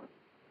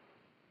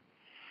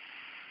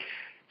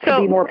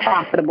to be more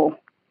profitable?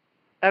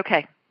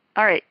 Okay.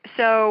 All right.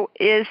 So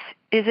is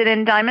it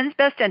in Diamond's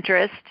best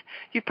interest?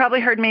 You've probably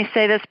heard me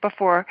say this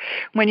before.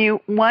 When you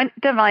want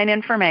divine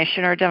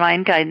information or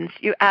divine guidance,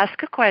 you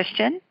ask a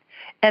question,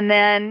 and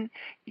then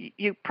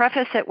you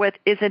preface it with,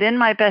 is it in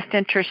my best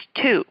interest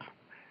too?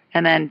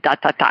 And then ...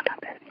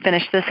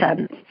 Finish the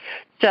sentence.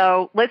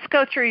 So let's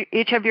go through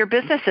each of your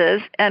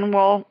businesses, and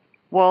we'll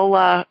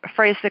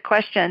phrase the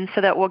question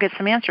so that we'll get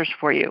some answers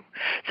for you.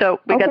 So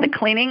we got the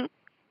cleaning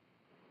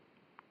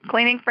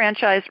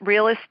franchise,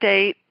 real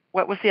estate.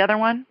 What was the other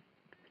one?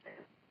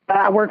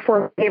 I work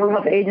for a behavioral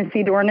health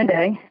agency during the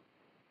day.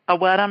 A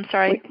what? I'm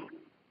sorry?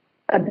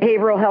 A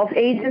behavioral health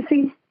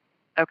agency.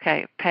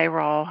 Okay,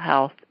 payroll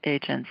health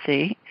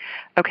agency.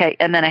 Okay,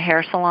 and then a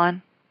hair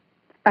salon?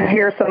 A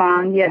hair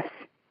salon, yes.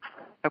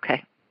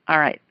 Okay, all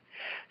right.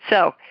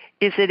 So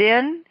is it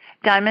in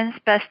Diamond's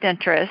best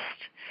interest?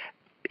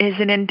 Is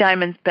it in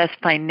Diamond's best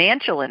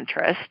financial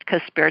interest?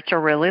 Because spirits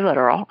are really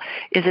literal.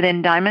 Is it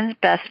in Diamond's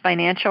best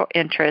financial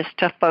interest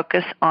to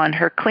focus on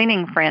her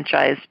cleaning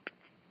franchise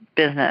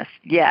business?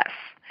 Yes.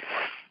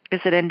 Is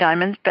it in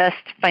Diamond's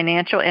best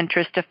financial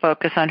interest to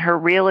focus on her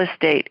real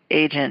estate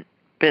agent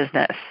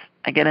business?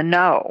 I get a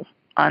no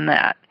on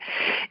that.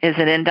 Is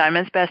it in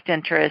Diamond's best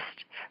interest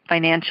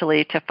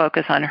financially to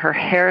focus on her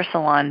hair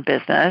salon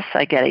business?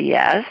 I get a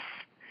yes.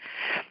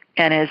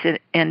 And is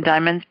it in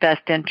Diamond's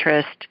best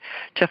interest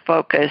to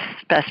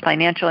best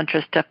financial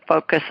interest to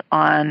focus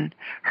on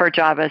her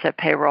job as a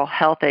payroll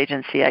health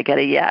agency? I get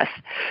a yes.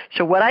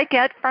 So what I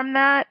get from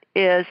that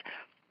is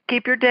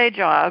keep your day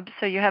job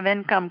so you have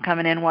income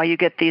coming in while you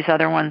get these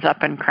other ones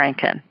up and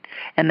cranking.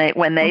 And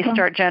when they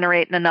start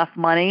generating enough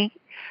money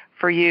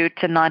for you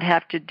to not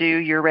have to do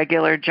your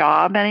regular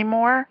job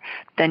anymore,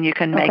 then you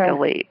can make a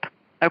leap.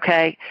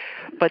 Okay?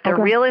 But the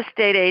real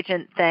estate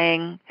agent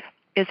thing,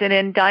 is it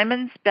in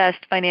Diamond's best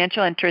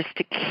financial interest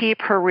to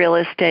keep her real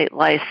estate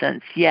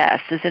license?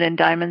 Yes. Is it in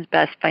Diamond's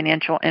best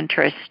financial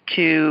interest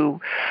to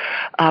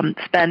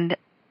spend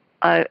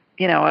a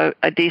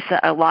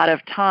lot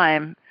of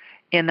time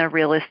in the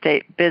real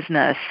estate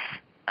business?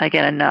 I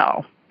get a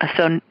no.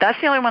 So that's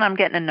the only one I'm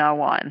getting a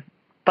no on.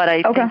 But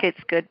I think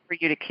it's good for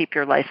you to keep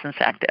your license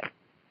active.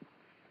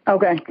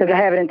 Okay, because I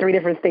have it in 3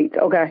 different states.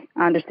 Okay,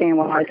 I understand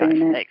why I'm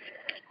saying that.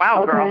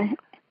 Wow, girl.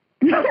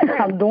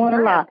 I'm doing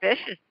a lot.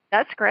 Ambitious.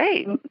 That's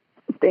great.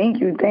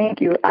 Thank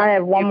you. I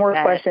have one more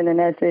question, and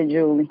that's it,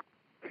 Julie.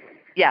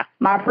 Yeah.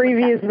 My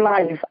previous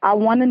life, I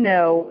want to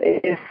know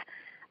if,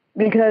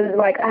 because,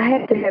 I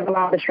have to have a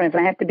lot of strength,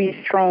 and I have to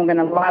be strong, and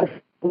I want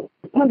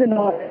to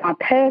know if my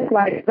past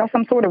life, is that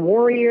some sort of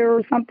warrior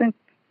or something?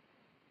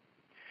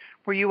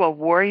 Were you a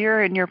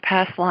warrior in your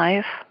past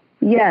life?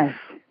 Yes.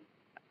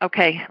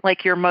 Okay,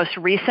 like your most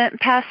recent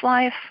past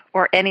life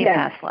or any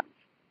past life?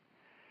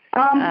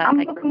 I'm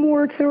looking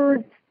more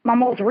towards my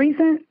most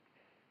recent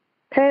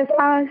past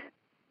life.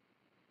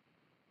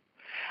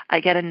 I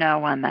get a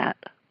no on that.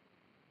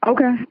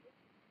 Okay.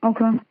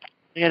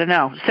 You got to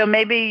know. So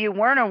maybe you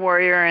weren't a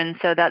warrior, and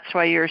so that's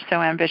why you're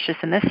so ambitious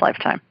in this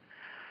lifetime.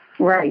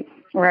 Right.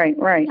 I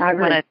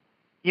agree.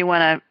 You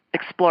want to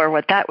explore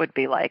what that would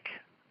be like.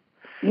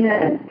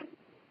 Yes.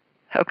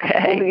 Okay.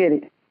 I get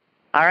it.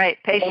 All right.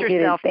 Pace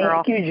yourself,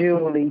 girl. Thank you,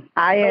 Julie.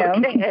 I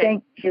am. Okay.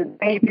 Thank you.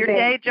 Keep your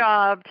day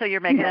job till you're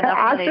making enough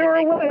money to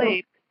make a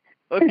sleep.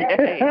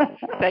 Okay.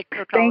 Thanks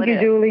for calling Thank you,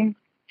 Julie.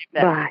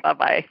 Bye.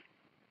 Bye-bye.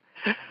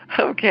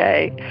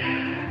 Okay.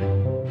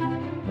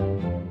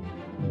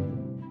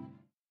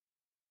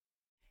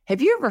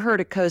 Have you ever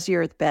heard of Cozy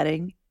Earth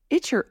bedding?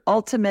 It's your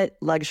ultimate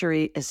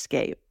luxury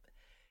escape.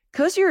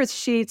 Cozy Earth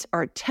sheets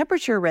are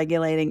temperature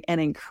regulating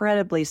and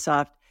incredibly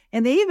soft,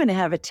 and they even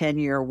have a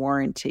 10-year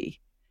warranty.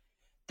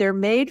 They're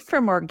made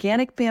from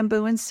organic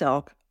bamboo and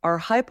silk, are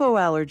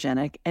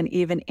hypoallergenic, and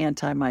even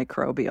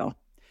antimicrobial.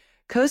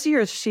 Cozy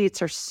Earth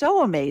sheets are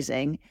so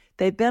amazing,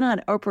 they've been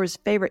on Oprah's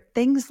favorite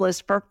things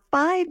list for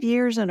 5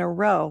 years in a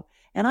row,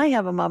 and I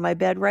have them on my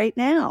bed right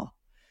now.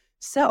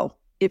 So,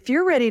 if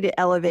you're ready to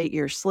elevate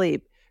your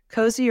sleep,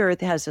 Cozy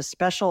Earth has a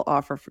special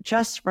offer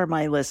just for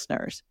my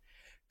listeners.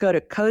 Go to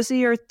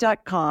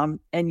CozyEarth.com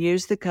and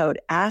use the code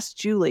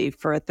AskJulie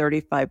for a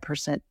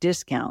 35%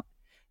 discount.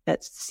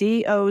 That's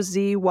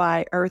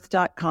COZY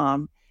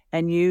Earth.com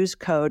and use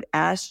code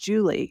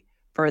AskJulie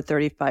for a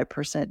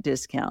 35%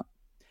 discount.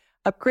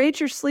 Upgrade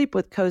your sleep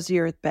with Cozy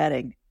Earth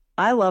bedding.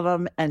 I love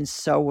them, and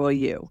so will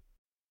you.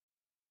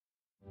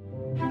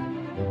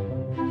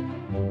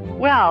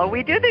 Well,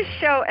 we do this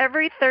show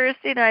every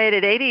Thursday night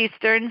at 8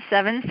 Eastern,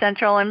 7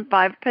 Central, and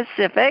 5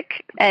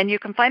 Pacific. And you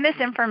can find this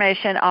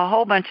information a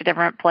whole bunch of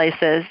different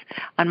places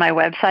on my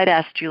website,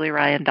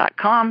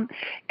 AskJulieRyan.com.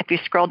 If you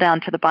scroll down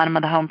to the bottom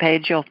of the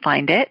homepage, you'll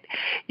find it.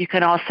 You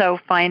can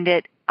also find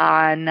it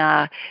on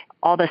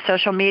all the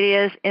social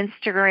medias,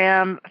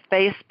 Instagram,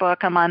 Facebook,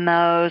 I'm on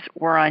those.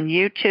 We're on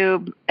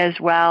YouTube as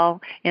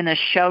well in the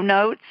show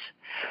notes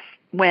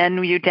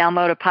when you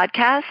download a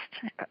podcast,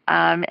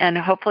 and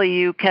hopefully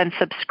you can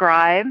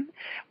subscribe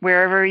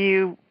wherever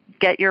you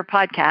get your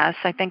podcasts.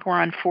 I think we're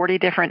on 40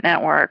 different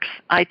networks,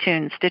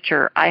 iTunes,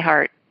 Stitcher,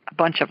 iHeart, a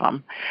bunch of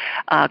them,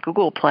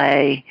 Google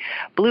Play,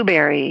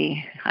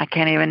 Blueberry. I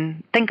can't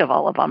even think of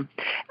all of them.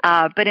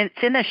 But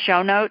it's in the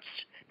show notes,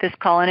 this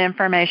call-in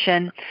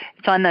information.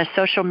 It's on the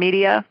social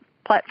media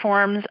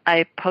platforms.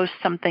 I post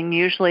something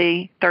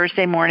usually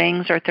Thursday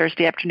mornings or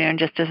Thursday afternoon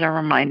just as a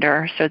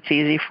reminder, so it's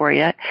easy for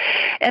you.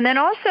 And then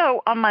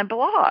also on my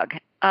blog,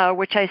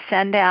 which I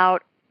send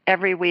out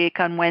every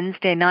week on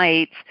Wednesday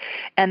nights,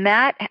 and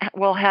that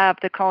will have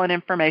the call-in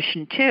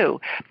information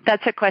too.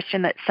 That's a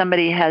question that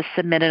somebody has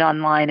submitted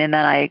online, and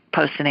then I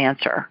post an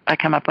answer. I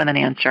come up with an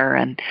answer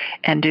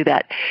and do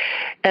that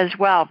as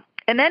well.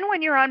 And then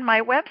when you're on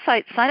my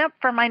website, sign up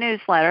for my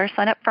newsletter,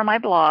 sign up for my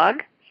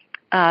blog,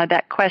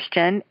 that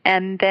question,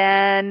 and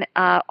then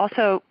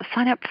also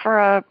sign up for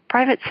a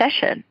private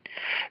session,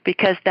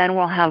 because then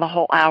we'll have a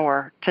whole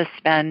hour to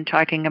spend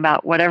talking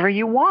about whatever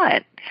you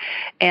want.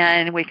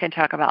 And we can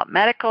talk about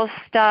medical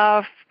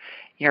stuff,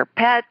 your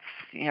pets,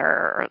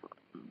 your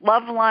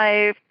love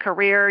life,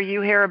 career.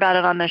 You hear about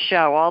it on the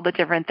show, all the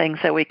different things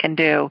that we can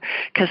do,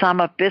 because I'm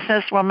a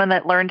businesswoman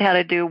that learned how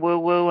to do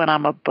woo-woo, and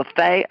I'm a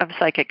buffet of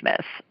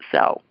psychicness.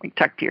 So we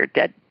talk to your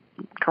dead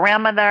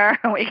grandmother,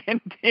 we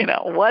can,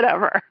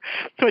 whatever,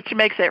 which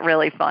makes it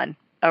really fun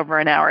over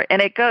an hour.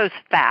 And it goes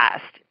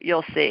fast,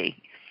 you'll see.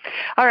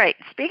 All right,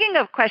 speaking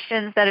of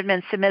questions that have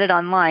been submitted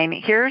online,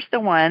 here's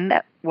the one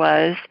that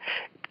was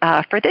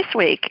for this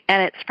week,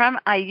 and it's from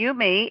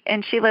Ayumi,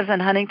 and she lives in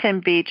Huntington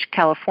Beach,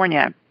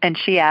 California. And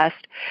she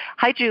asked,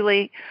 "Hi,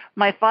 Julie.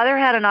 My father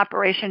had an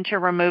operation to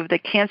remove the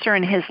cancer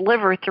in his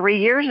liver 3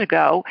 years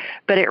ago,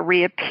 but it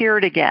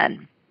reappeared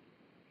again.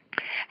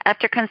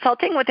 After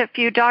consulting with a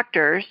few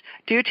doctors,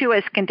 due to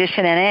his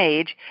condition and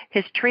age,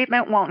 his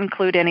treatment won't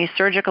include any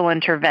surgical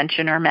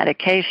intervention or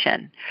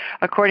medication.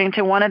 According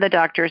to one of the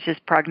doctors, his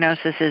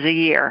prognosis is a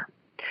year.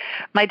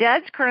 My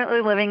dad's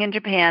currently living in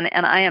Japan,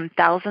 and I am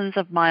thousands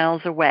of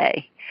miles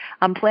away.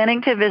 I'm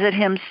planning to visit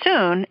him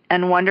soon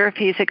and wonder if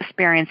he's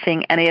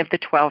experiencing any of the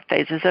 12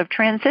 phases of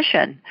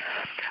transition.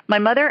 My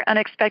mother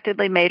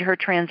unexpectedly made her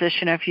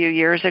transition a few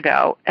years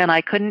ago, and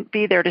I couldn't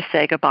be there to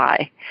say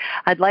goodbye.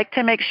 I'd like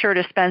to make sure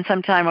to spend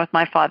some time with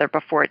my father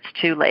before it's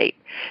too late.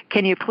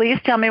 Can you please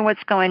tell me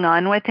what's going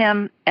on with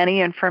him? Any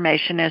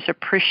information is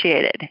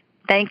appreciated.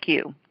 Thank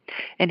you."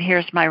 And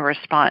here's my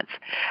response.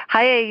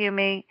 "Hi,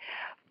 Ayumi.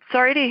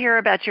 Sorry to hear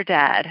about your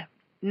dad.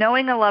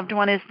 Knowing a loved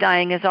one is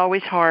dying is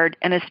always hard,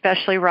 and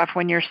especially rough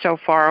when you're so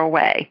far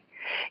away.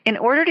 In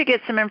order to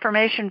get some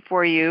information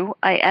for you,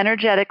 I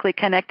energetically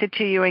connected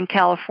to you in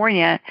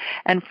California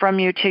and from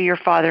you to your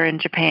father in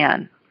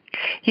Japan.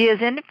 He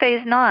is in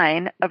phase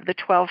 9 of the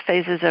 12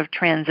 phases of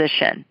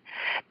transition.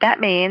 That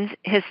means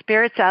his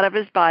spirit's out of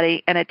his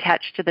body and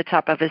attached to the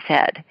top of his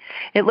head.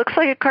 It looks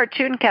like a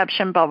cartoon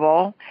caption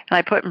bubble, and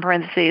I put in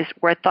parentheses,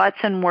 where thoughts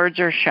and words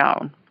are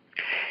shown.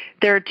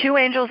 There are 2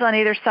 angels on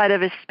either side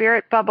of his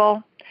spirit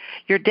bubble.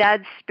 Your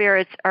dad's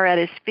spirits are at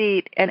his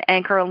feet and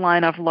anchor a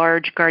line of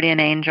large guardian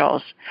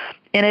angels.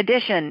 In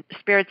addition,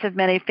 spirits of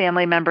many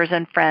family members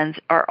and friends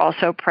are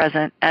also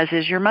present, as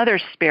is your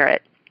mother's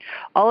spirit.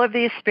 All of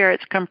these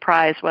spirits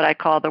comprise what I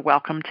call the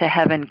Welcome to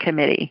Heaven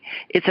Committee.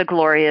 It's a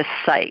glorious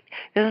sight.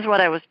 This is what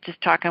I was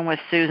just talking with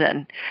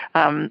Susan,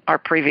 our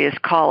previous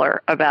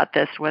caller, about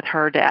this with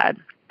her dad.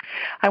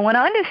 I went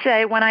on to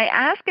say, when I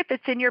ask if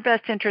it's in your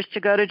best interest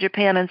to go to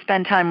Japan and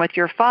spend time with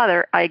your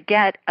father, I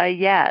get a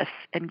yes,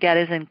 and get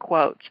is in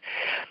quotes.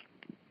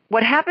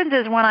 What happens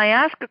is when I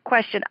ask a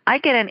question, I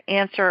get an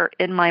answer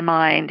in my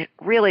mind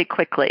really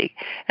quickly.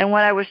 And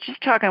what I was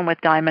just talking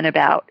with Diamond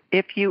about,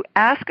 if you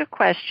ask a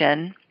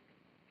question,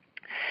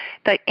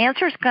 the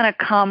answer is going to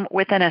come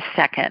within a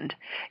second.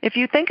 If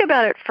you think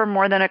about it for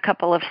more than a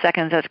couple of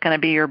seconds, that's going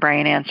to be your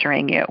brain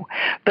answering you.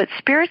 But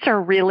spirits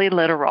are really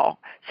literal.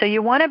 So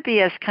you want to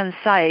be as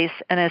concise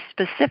and as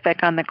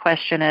specific on the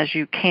question as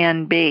you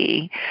can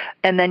be,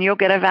 and then you'll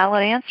get a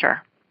valid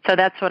answer. So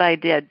that's what I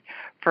did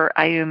for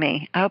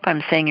Ayumi. I hope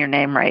I'm saying your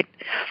name right.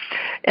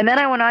 And then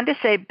I went on to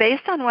say,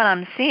 based on what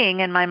I'm seeing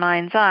in my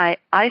mind's eye,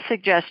 I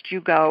suggest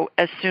you go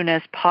as soon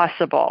as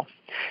possible.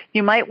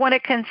 You might want to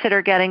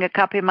consider getting a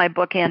copy of my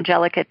book,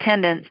 Angelic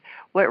Attendants,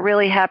 What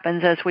Really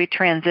Happens as We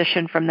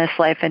Transition from This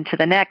Life into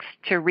the Next,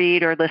 to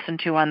read or listen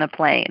to on the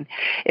plane.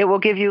 It will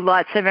give you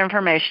lots of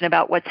information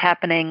about what's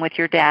happening with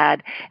your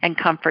dad and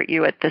comfort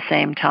you at the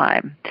same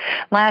time.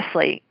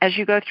 Lastly, as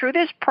you go through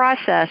this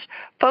process,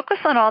 focus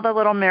on all the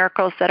little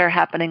miracles that are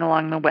happening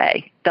along the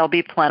way. They'll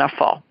be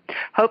plentiful.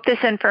 Hope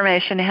this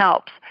information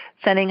helps.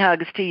 Sending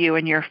hugs to you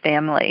and your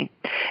family.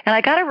 And I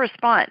got a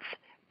response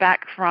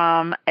back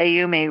from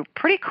Ayumi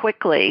pretty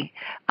quickly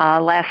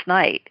last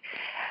night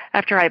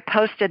after I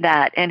posted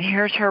that. And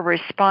here's her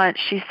response.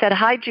 She said,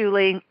 "Hi,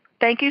 Julie.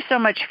 Thank you so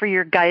much for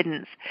your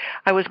guidance.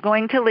 I was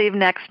going to leave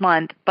next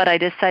month, but I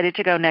decided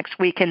to go next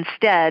week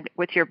instead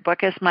with your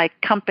book as my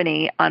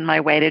company on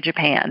my way to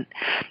Japan.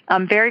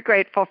 I'm very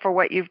grateful for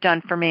what you've done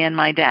for me and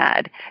my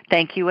dad.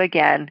 Thank you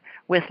again.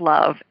 With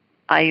love,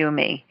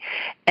 Ayumi."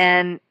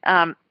 And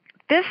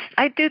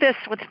I do this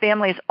with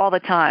families all the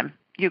time.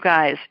 You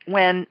guys,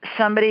 when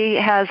somebody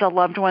has a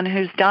loved one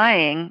who's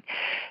dying,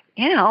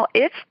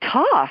 it's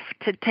tough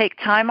to take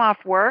time off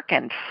work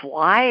and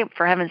fly.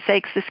 For heaven's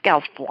sakes, this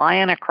gal's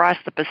flying across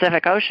the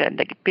Pacific Ocean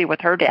to be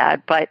with her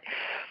dad. But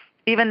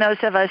even those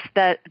of us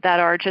that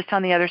are just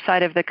on the other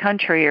side of the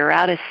country or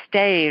out of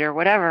state or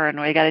whatever,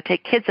 and we got to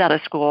take kids out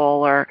of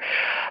school or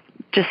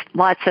just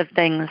lots of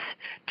things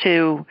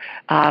to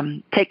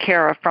take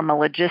care of from a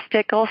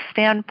logistical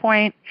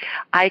standpoint,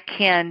 I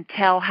can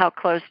tell how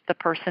close the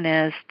person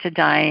is to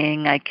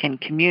dying. I can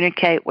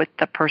communicate with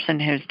the person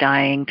who's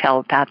dying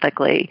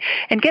telepathically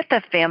and get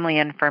the family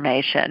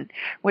information,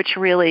 which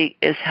really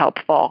is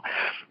helpful.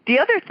 The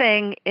other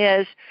thing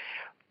is,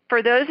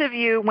 for those of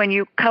you, when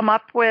you come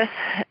up with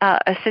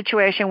a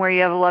situation where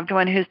you have a loved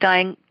one who's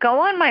dying,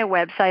 go on my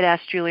website,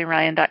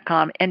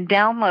 AskJulieRyan.com, and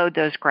download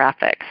those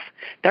graphics.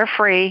 They're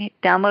free.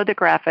 Download the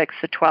graphics,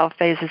 the 12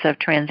 phases of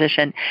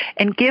transition,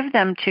 and give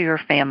them to your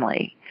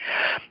family.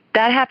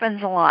 That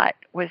happens a lot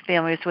with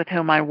families with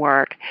whom I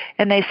work,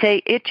 and they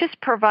say it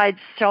just provides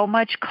so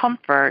much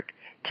comfort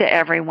to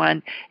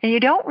everyone, and you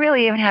don't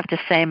really even have to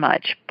say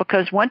much,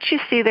 because once you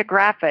see the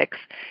graphics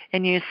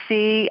and you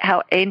see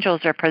how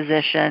angels are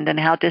positioned and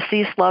how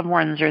deceased loved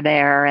ones are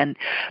there and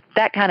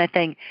that kind of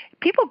thing,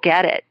 people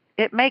get it.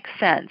 It makes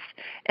sense,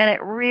 and it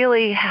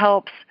really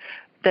helps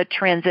the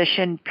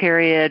transition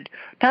period,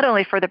 not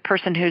only for the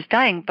person who's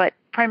dying, but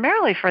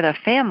primarily for the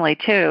family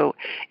too.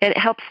 It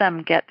helps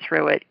them get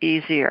through it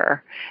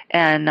easier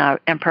and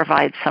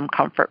provide some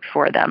comfort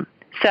for them.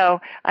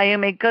 So,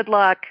 Ayumi, good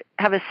luck.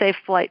 Have a safe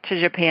flight to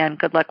Japan.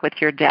 Good luck with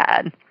your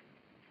dad.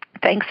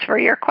 Thanks for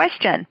your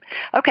question.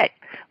 Okay,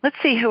 let's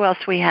see who else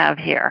we have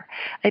here.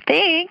 Let's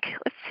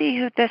see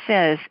who this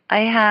is. I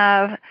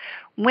have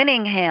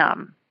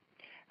Winningham.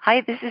 Hi,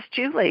 this is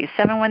Julie,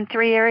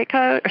 713 area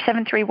code, or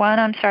 731,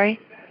 I'm sorry.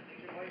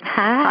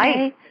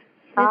 Hi.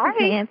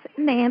 This is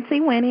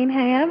Nancy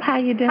Winningham. How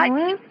you doing? Hi,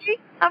 Nancy.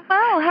 I'm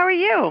well. How are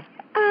you?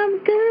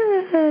 I'm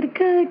good.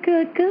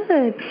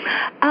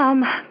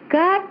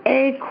 Got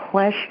a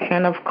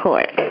question, of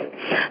course.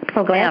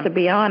 So glad to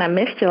be on. I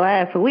missed you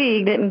last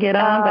week. Didn't get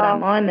on, but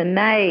I'm on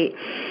tonight.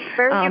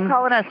 Where are you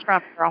calling us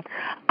from, girl?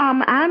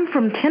 I'm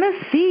from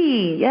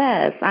Tennessee.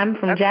 Yes, I'm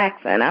from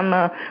Jackson. I'm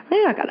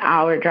maybe like an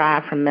hour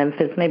drive from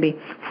Memphis, maybe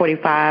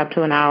 45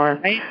 to an hour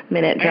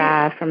minute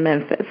drive from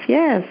Memphis.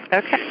 Yes.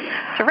 Okay.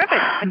 Terrific.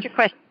 What's your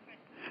question?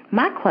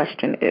 My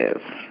question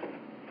is,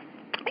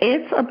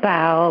 it's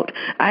about,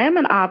 I am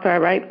an author, I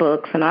write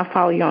books, and I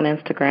follow you on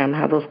Instagram. I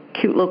have those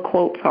cute little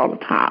quotes all the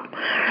time.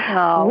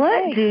 Oh,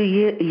 what do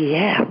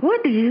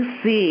you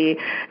see?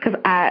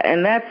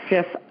 And that's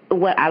just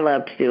what I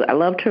love to do. I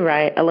love to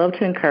write. I love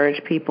to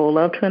encourage people,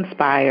 love to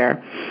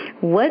inspire.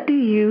 What do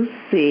you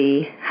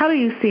see? How do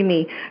you see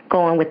me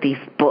going with these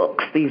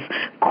books, these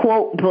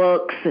quote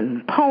books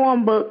and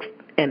poem books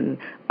and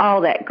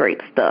all that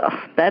great stuff?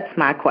 That's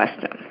my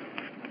question.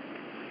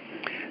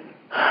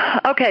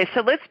 Okay,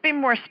 so let's be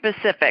more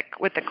specific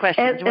with the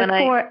questions.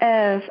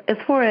 As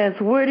far as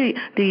where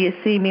do you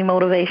see me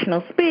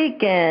motivational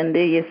speaking? Do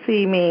you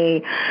see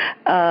me?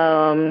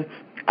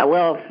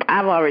 Well,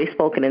 I've already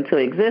spoken into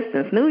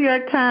existence. New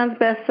York Times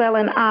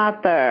best-selling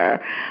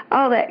author,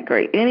 all that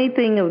great.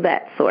 Anything of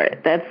that sort.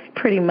 That's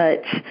pretty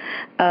much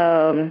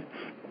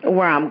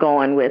where I'm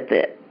going with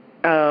it.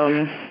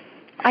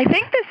 I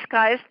think the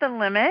sky's the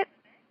limit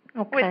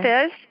with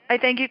this. I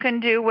think you can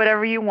do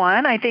whatever you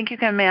want. I think you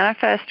can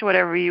manifest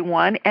whatever you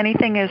want.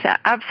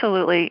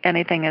 Absolutely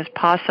anything is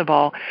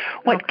possible.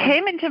 What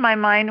came into my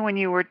mind when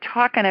you were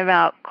talking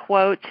about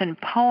quotes and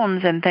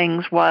poems and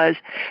things was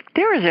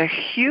there is a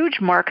huge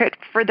market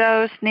for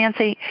those,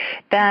 Nancy,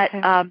 that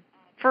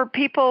for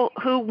people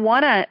who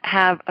want to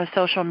have a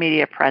social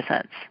media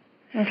presence.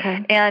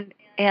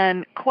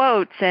 And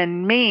quotes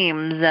and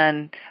memes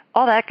and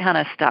all that kind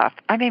of stuff.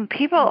 I mean,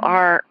 people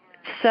are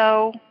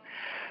so,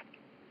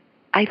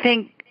 I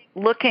think,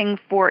 looking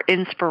for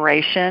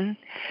inspiration,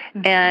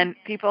 and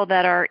people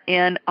that are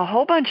in a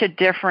whole bunch of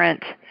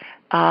different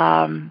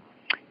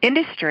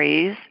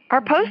industries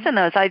are posting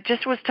those. I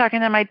just was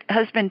talking to my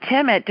husband,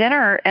 Tim, at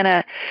dinner,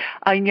 and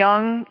a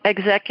young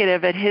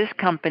executive at his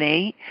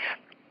company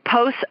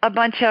posts a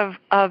bunch of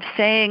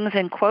sayings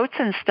and quotes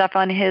and stuff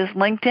on his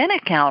LinkedIn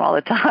account all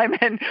the time.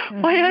 And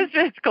my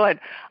husband's going,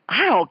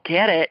 I don't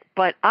get it,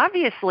 but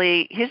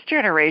obviously his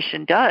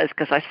generation does,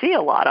 because I see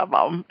a lot of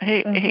them.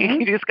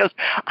 He just goes,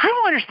 I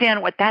don't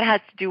understand what that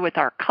has to do with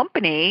our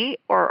company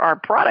or our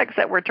products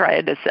that we're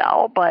trying to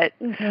sell, but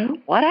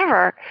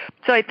whatever.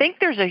 So I think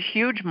there's a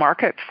huge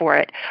market for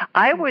it.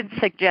 I would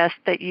suggest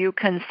that you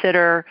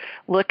consider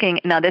looking,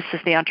 now this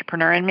is the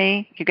entrepreneur in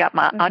me. You got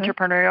my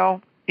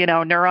entrepreneurial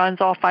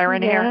neurons all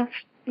firing here.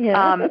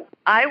 Yeah.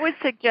 I would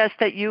suggest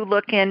that you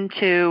look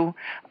into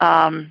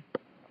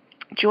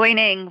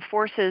joining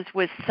forces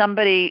with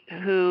somebody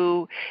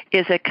who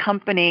is a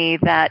company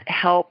that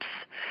helps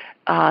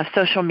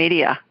social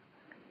media,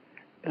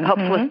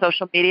 helps with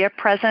social media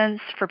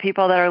presence for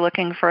people that are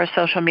looking for a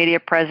social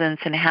media presence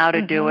and how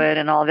to do it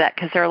and all that,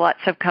 because there are lots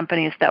of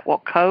companies that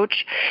will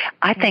coach.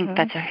 I think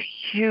that's a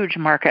huge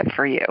market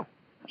for you.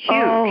 Huge.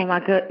 Oh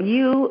my God,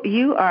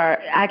 you are.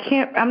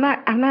 I'm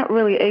not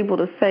really able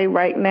to say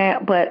right now,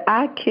 but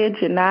I kid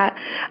you not.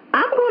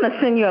 I'm going to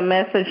send you a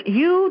message.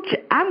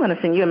 I'm going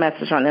to send you a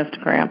message on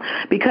Instagram,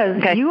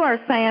 because you are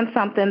saying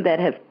something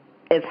that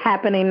is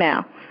happening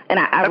now, and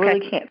I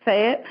really can't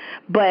say it,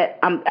 but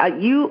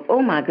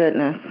oh my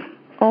goodness.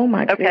 Oh,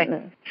 my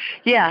goodness.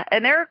 Yeah,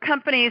 and there are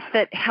companies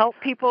that help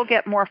people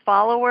get more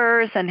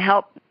followers and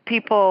help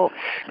people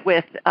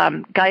with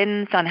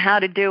guidance on how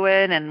to do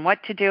it and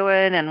what to do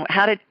it and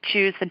how to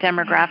choose the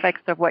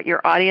demographics of what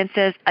your audience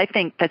is. I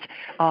think that's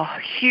a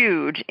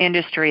huge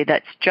industry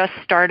that's just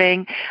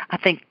starting. I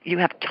think you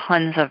have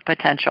tons of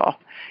potential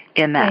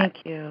in that.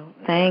 Thank you.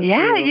 Thank you.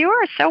 Yeah, you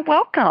are so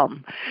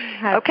welcome.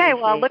 Okay,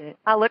 well,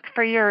 I'll look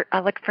for your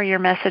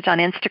message on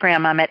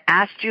Instagram. I'm at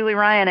Ask Julie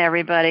Ryan.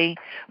 Everybody,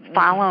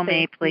 follow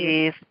me,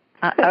 please.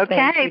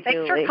 Okay,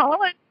 thanks for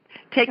calling.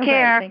 Take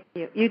care. Thank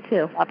you. You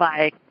too.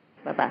 Bye-bye.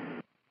 Bye-bye.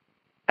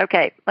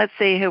 Okay, let's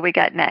see who we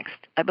got next.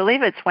 I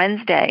believe it's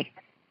Wednesday.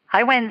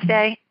 Hi,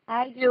 Wednesday.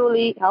 Hi,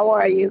 Julie. How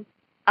are you?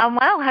 I'm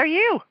well. How are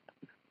you?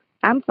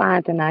 I'm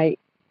fine tonight.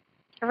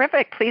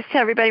 Terrific. Please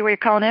tell everybody where you're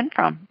calling in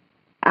from.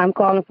 I'm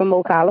calling from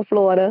Ocala,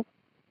 Florida.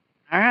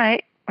 All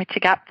right. What you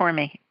got for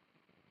me?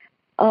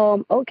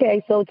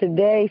 Okay, so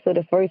today, for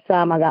the first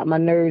time, I got my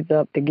nerves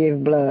up to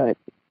give blood.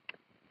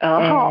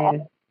 Oh,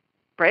 and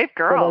brave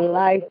girl. For the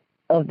life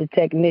of the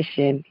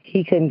technician,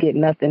 he couldn't get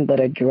nothing but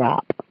a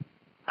drop.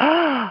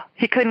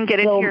 He couldn't get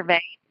into your vein?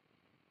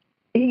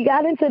 He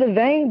got into the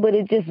vein, but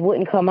it just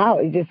wouldn't come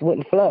out. It just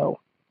wouldn't flow.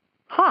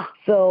 Huh.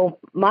 So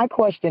my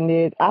question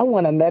is, I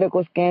want a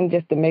medical scan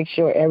just to make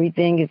sure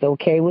everything is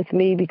okay with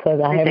me,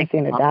 because I haven't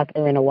seen a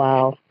doctor in a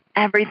while.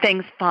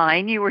 Everything's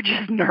fine. You were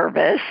just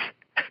nervous.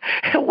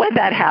 When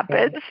that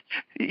happens,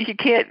 you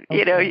can't,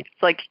 it's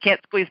like you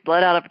can't squeeze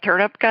blood out of a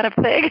turnip kind of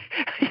thing.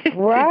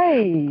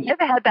 Right. I've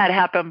had that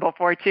happen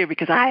before, too,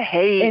 because I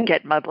hate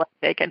getting my blood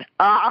taken.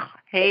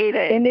 Hate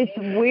it. And it's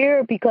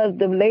weird, because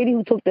the lady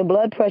who took the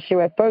blood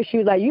pressure at first, she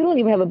was like, you don't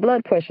even have a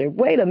blood pressure.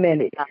 Wait a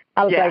minute.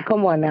 I was like,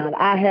 come on now.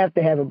 I have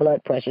to have a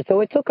blood pressure.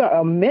 So it took her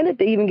a minute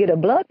to even get a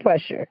blood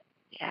pressure.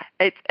 Yeah,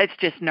 it's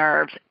just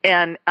nerves.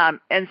 And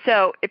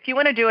so if you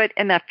want to do it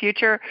in the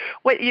future,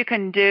 what you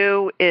can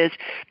do is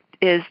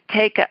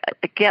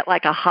get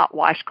like a hot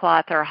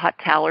washcloth or a hot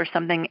towel or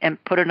something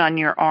and put it on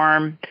your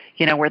arm,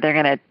 where they're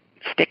going to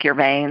stick your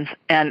veins,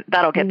 and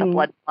that'll get the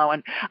blood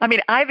flowing. I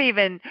mean, I've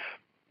even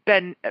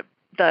been,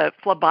 the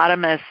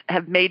phlebotomists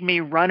have made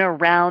me run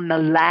around the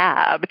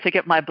lab to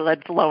get my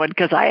blood flowing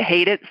because I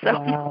hate it so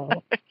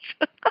much.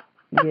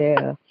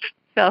 Yeah.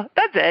 So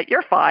that's it.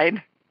 You're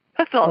fine.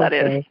 That's all that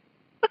is.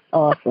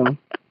 Awesome.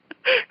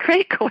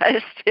 Great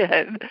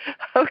question.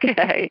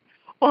 Okay.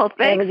 Well,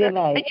 thanks. Have a good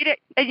night.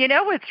 And you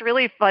know what's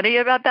really funny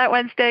about that,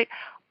 Wednesday?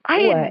 I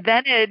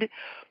invented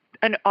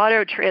an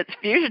auto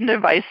transfusion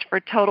device for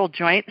total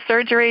joint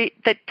surgery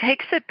that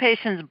takes a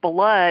patient's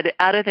blood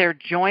out of their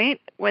joint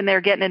when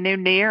they're getting a new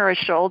knee or a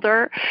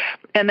shoulder,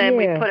 and then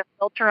we put a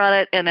filter on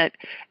it,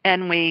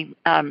 and we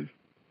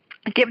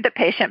give the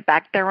patient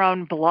back their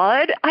own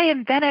blood. I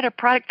invented a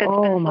product that's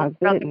been sold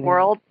throughout the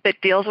world that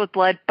deals with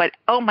blood, but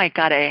oh my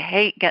God, I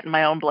hate getting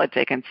my own blood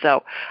taken.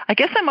 So I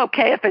guess I'm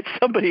okay if it's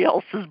somebody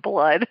else's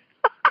blood.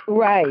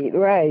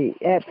 Right.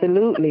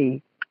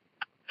 Absolutely.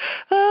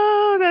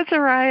 Oh, that's all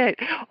right.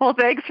 Well,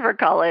 thanks for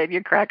calling.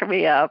 You're cracking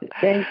me up.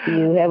 Thank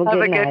you. Have a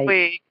good night. Have a good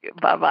week.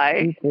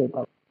 Bye-bye. You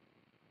too.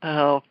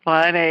 Oh,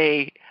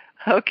 funny.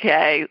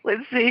 Okay,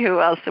 let's see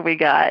who else we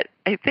got.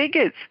 I think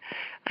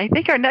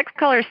our next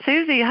caller is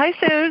Susie. Hi,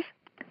 Suze.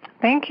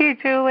 Thank you,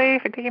 Julie,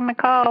 for taking my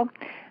call.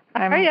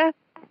 How are you?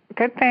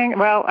 Good thing.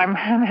 Well, I'm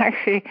having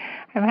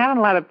a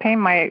lot of pain.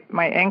 My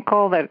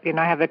ankle that,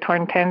 I have the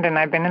torn tendon.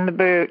 I've been in the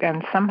boot,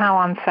 and somehow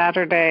on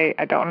Saturday,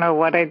 I don't know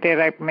what I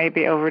did. I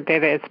maybe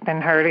overdid it. It's been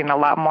hurting a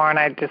lot more, and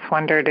I just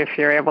wondered if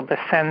you're able to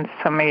send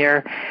some of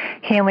your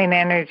healing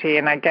energy.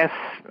 And I guess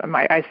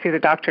I see the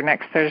doctor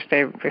next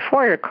Thursday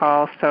before your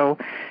call, so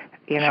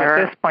Sure.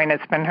 At this point,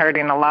 it's been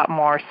hurting a lot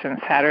more since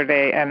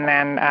Saturday. And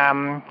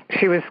then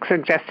she was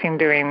suggesting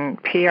doing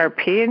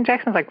PRP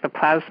injections, like the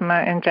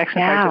plasma injections.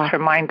 Yeah. I was just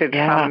reminded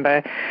from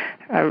the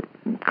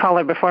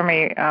caller before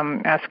me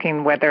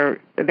asking whether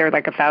they're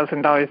like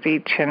 $1,000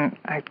 each. And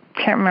I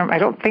can't remember. I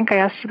don't think I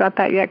asked you about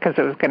that yet because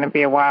it was going to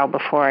be a while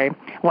before I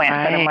went.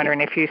 Right. But I'm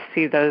wondering if you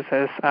see those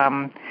as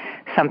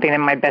something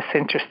in my best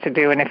interest to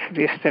do, and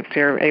if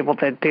you're able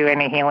to do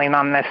any healing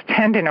on this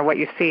tendon or what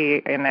you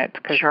see in it.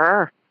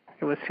 Sure.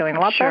 I was feeling a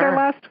lot better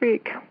last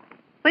week.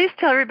 Please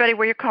tell everybody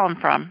where you're calling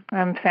from.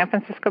 I'm San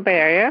Francisco Bay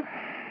Area.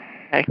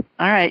 Okay.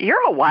 All right.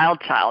 You're a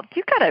wild child.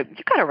 You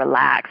gotta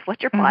relax.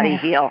 Let your body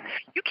heal.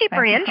 You keep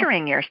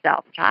re-injuring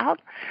yourself, child.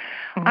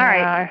 All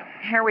right.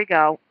 Here we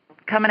go.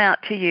 Coming out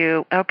to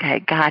you. Okay.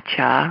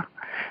 Gotcha.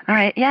 All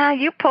right. Yeah.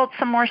 You pulled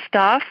some more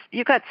stuff.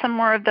 You got some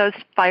more of those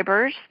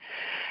fibers.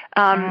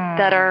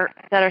 That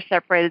are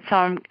separated.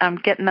 So I'm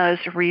getting those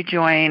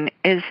rejoined.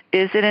 Is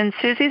it in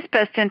Susie's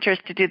best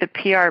interest to do the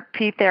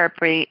PRP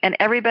therapy? And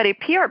everybody,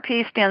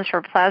 PRP stands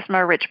for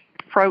plasma-rich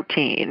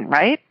protein,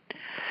 right?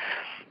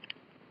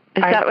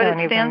 Is that what it stands for? I don't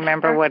even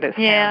remember what it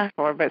stands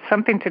for, but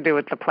something to do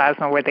with the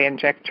plasma where they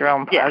inject your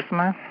own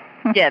plasma.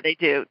 Yeah, they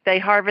do. They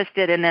harvest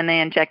it and then they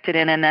inject it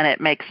in, and then it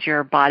makes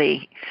your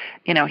body,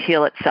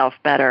 heal itself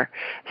better.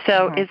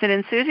 So is it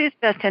in Susie's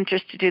best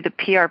interest to do the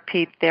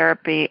PRP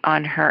therapy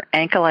on her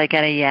ankle? I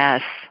get a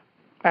yes.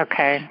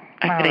 Okay.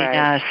 I get a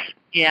yes.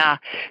 Yeah.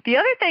 The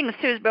other thing,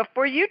 Suze,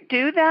 before you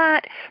do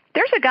that,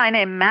 there's a guy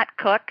named Matt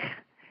Cook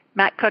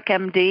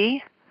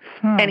MD,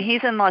 and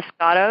he's in Los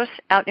Gatos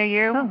out near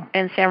you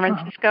in San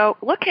Francisco.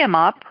 Look him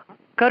up.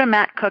 Go to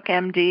Matt Cook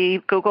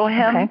MD, Google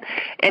him,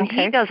 and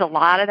he does a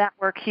lot of that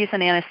work. He's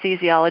an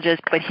anesthesiologist,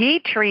 but he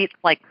treats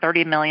like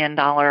 $30 million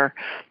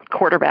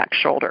quarterback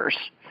shoulders.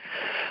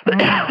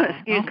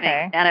 Excuse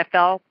me,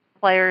 NFL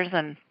players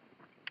and,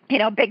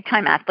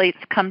 big-time athletes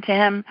come to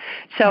him.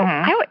 So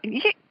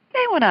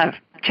they want to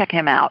check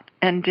him out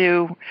and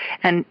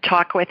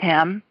talk with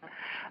him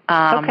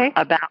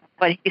about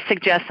what he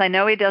suggests. I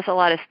know he does a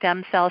lot of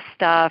stem cell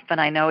stuff, and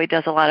I know he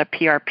does a lot of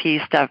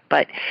PRP stuff,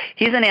 but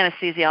he's an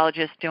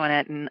anesthesiologist doing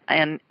it,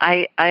 and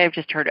I have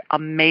just heard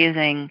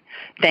amazing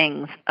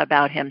things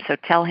about him. So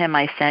tell him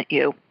I sent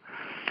you.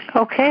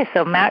 Okay,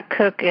 so Matt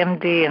Cook,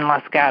 MD in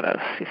Los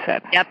Gatos, you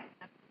said. Yep.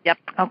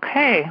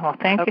 Okay, well,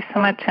 thank you so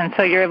much. And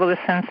so you're able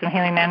to send some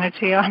healing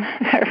energy on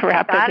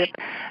rapidly.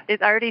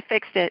 It's already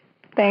fixed it.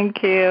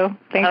 Thank you.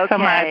 Thanks so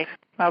much.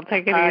 I'll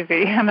take it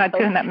easy. I'm not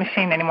doing that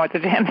machine anymore at the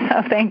gym,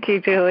 so thank you,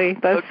 Julie.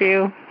 Bless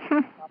you.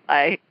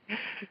 Bye.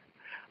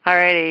 All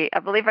righty. I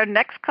believe our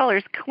next caller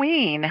is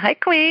Queen. Hi,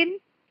 Queen.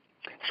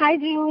 Hi,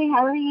 Julie.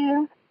 How are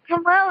you?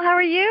 I'm well. How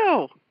are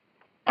you?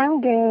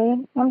 I'm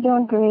good. I'm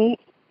doing great.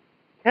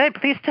 Good.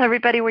 Please tell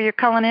everybody where you're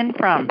calling in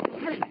from.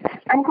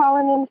 I'm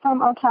calling in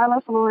from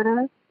Ocala,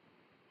 Florida.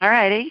 All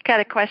righty. You got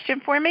a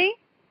question for me?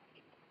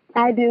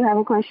 I do have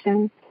a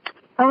question.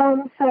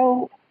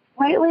 So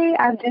lately,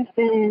 I've just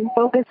been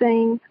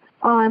focusing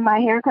on my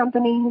hair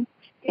company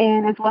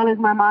and as well as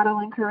my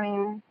modeling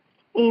career.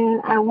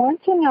 And I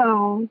want to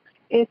know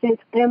if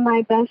it's in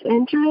my best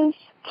interest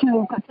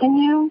to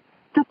continue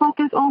to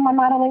focus on my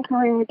modeling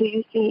career. Do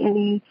you see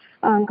any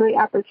great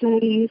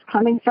opportunities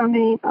coming from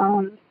it?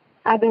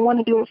 I've been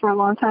wanting to do it for a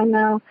long time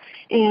now,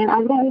 and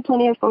I've done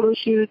plenty of photo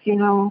shoots.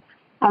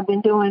 I've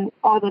been doing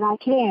all that I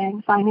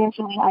can.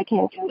 Financially, I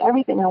can't do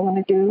everything I want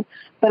to do,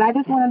 but I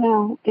just want to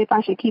know if I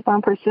should keep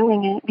on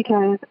pursuing it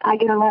because I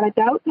get a lot of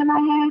doubts in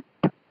my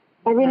head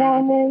every now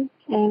and then,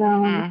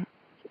 and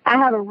I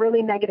have a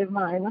really negative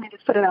mind. Let me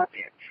just put it out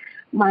there.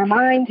 My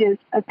mind just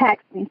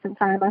attacks me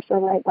sometimes. I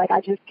feel like I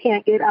just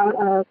can't get out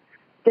of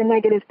the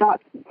negative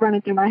thoughts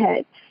running through my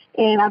head.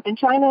 And I've been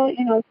trying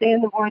to, stay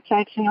in the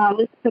vortex. I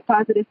listen to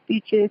positive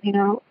speeches,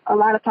 a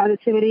lot of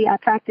positivity. I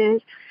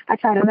practice. I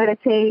try to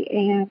meditate.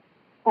 And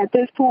at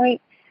this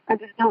point, I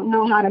just don't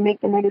know how to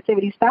make the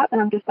negativity stop, and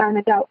I'm just starting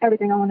to doubt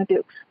everything I want to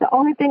do. The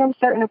only thing I'm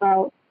certain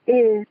about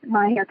is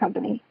my hair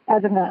company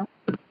as of now.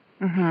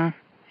 Mm-hmm.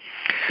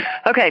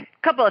 Okay,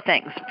 couple of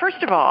things.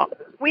 First of all,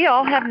 we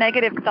all have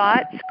negative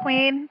thoughts,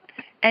 Queen.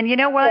 And you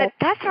know what?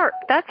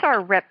 That's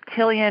our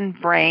reptilian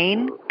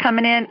brain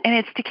coming in, and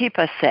it's to keep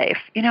us safe.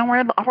 You know,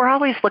 we're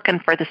always looking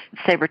for the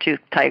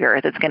saber-toothed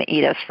tiger that's going to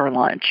eat us for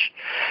lunch.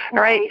 All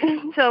right?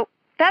 So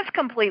that's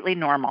completely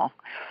normal.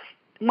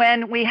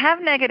 When we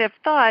have negative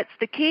thoughts,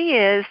 the key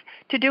is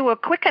to do a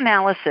quick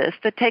analysis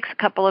that takes a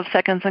couple of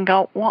seconds and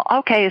go, well,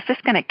 okay, is this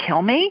going to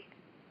kill me?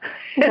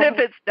 And if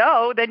it's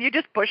no, then you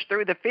just push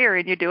through the fear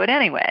and you do it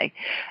anyway.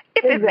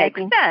 If it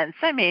makes sense.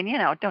 I mean, you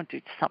know, don't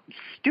do something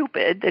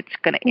stupid that's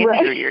going to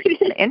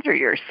injure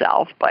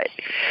yourself. But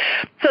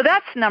so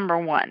that's number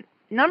one.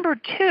 Number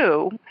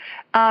two,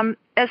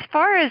 as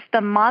far as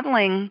the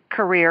modeling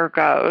career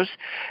goes,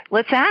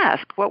 let's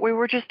ask what we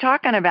were just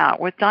talking about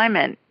with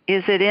Diamond.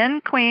 Is it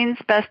in Queen's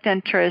best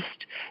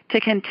interest to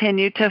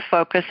continue to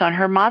focus on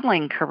her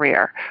modeling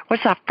career?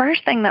 What's the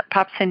first thing that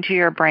pops into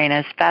your brain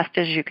as fast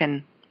as you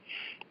can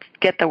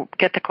get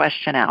the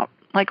question out?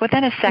 Like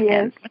within a second.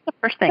 Yes. What's the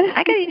first thing?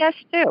 I get a yes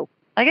too.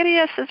 I get a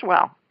yes as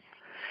well.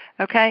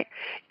 Okay.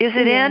 Is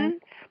it in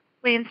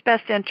Queen's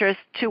best interest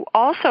to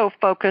also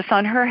focus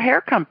on her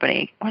hair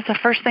company? What's the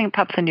first thing that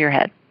pops into your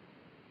head?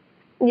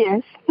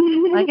 Yes.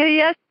 I get a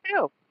yes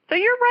too. So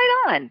you're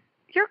right on.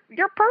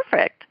 You're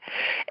perfect.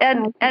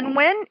 And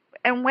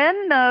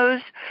when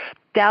those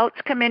doubts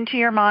come into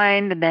your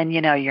mind, and then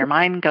your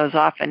mind goes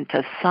off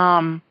into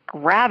some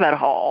rabbit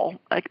hole,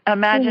 like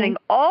imagining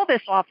all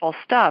this awful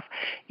stuff.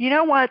 You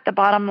know what the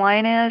bottom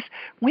line is?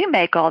 We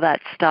make all that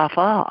stuff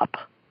up.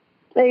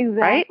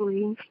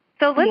 Exactly. Right?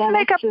 So let's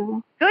make up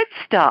good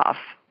stuff,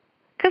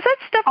 because that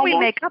stuff we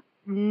make up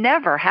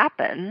never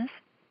happens.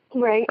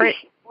 Right. Or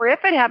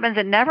if it happens,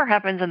 it never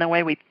happens in the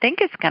way we think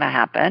it's going to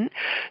happen.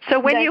 So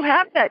when you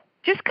have that,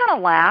 just kind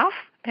of laugh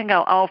and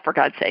go, oh, for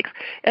God's sakes.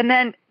 And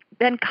then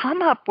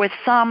come up with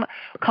some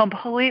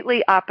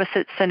completely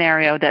opposite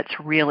scenario that's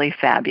really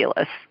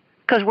fabulous,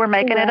 because we're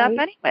making it up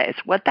anyways.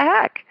 What the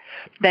heck?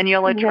 Then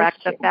you'll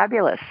attract the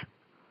fabulous.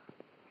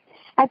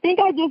 I think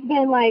I've just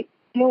been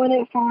doing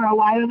it for a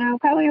while now,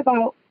 probably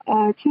about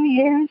 2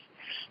 years.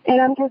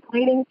 And I'm just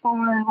waiting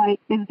for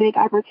this big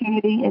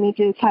opportunity, and it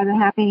just hasn't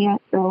happened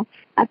yet. So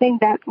I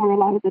think that's where a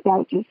lot of the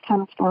doubt just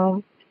comes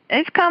from.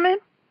 It's coming.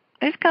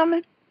 It's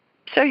coming.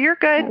 So you're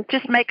good. Okay.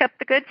 Just make up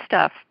the good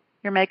stuff.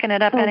 You're making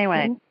it up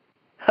anyway.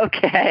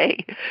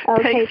 Okay.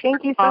 Okay.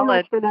 Thank you so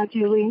much for that,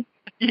 Julie.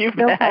 You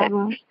bet.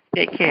 Problem.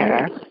 Take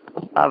care.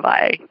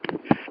 Bye-bye.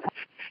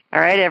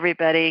 All right,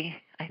 everybody.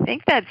 I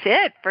think that's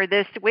it for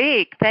this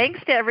week. Thanks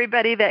to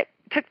everybody that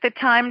took the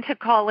time to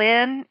call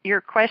in.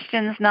 Your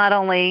questions not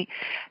only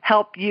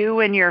help you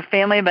and your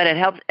family, but it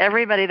helps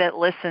everybody that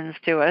listens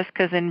to us,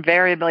 because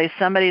invariably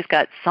somebody's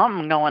got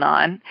something going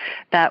on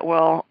that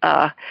will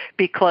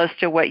be close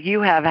to what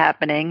you have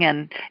happening,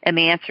 and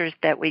the answers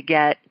that we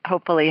get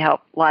hopefully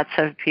help lots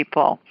of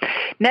people.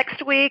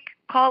 Next week,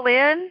 call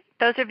in.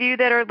 Those of you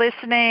that are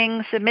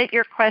listening, submit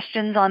your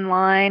questions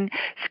online,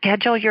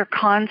 schedule your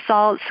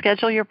consult,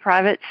 schedule your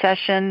private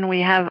session.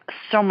 We have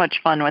so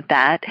much fun with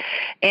that.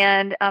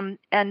 And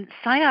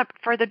sign up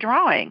for the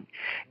drawing,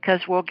 because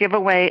we'll give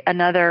away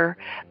another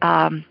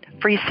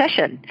free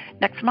session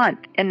next month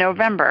in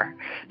November.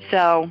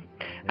 So,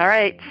 all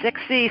right,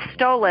 Sexy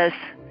Stolas.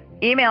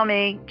 Email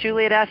me,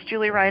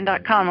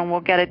 julie@askjulieryan.com, and we'll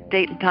get a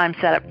date and time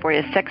set up for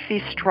you.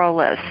 Sexy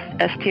Strolis,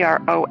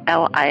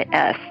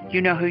 Strolis.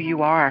 You know who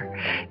you are.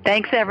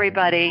 Thanks,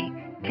 everybody.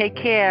 Take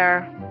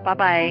care.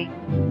 Bye-bye.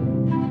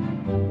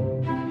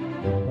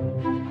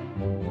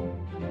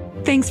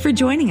 Thanks for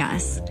joining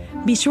us.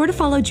 Be sure to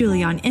follow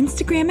Julie on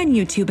Instagram and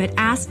YouTube at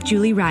Ask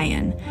Julie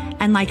Ryan,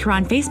 and like her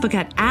on Facebook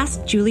at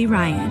Ask Julie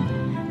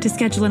Ryan. To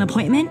schedule an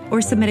appointment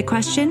or submit a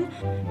question,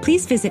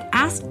 please visit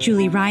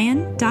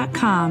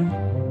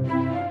AskJulieRyan.com.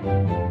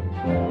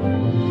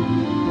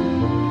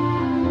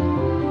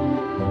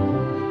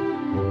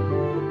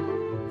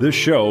 This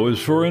show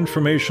is for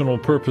informational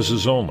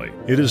purposes only.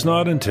 It is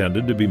not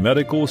intended to be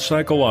medical,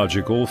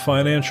 psychological,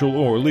 financial,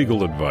 or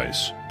legal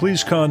advice.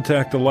 Please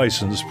contact a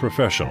licensed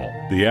professional.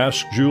 The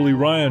Ask Julie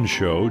Ryan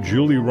Show,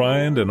 Julie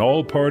Ryan and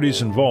all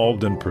parties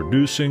involved in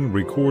producing,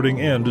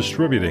 recording, and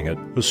distributing it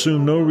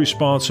assume no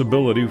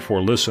responsibility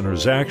for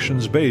listeners'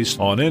 actions based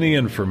on any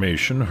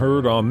information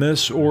heard on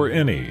this or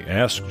any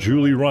Ask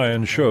Julie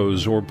Ryan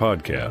shows or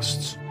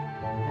podcasts.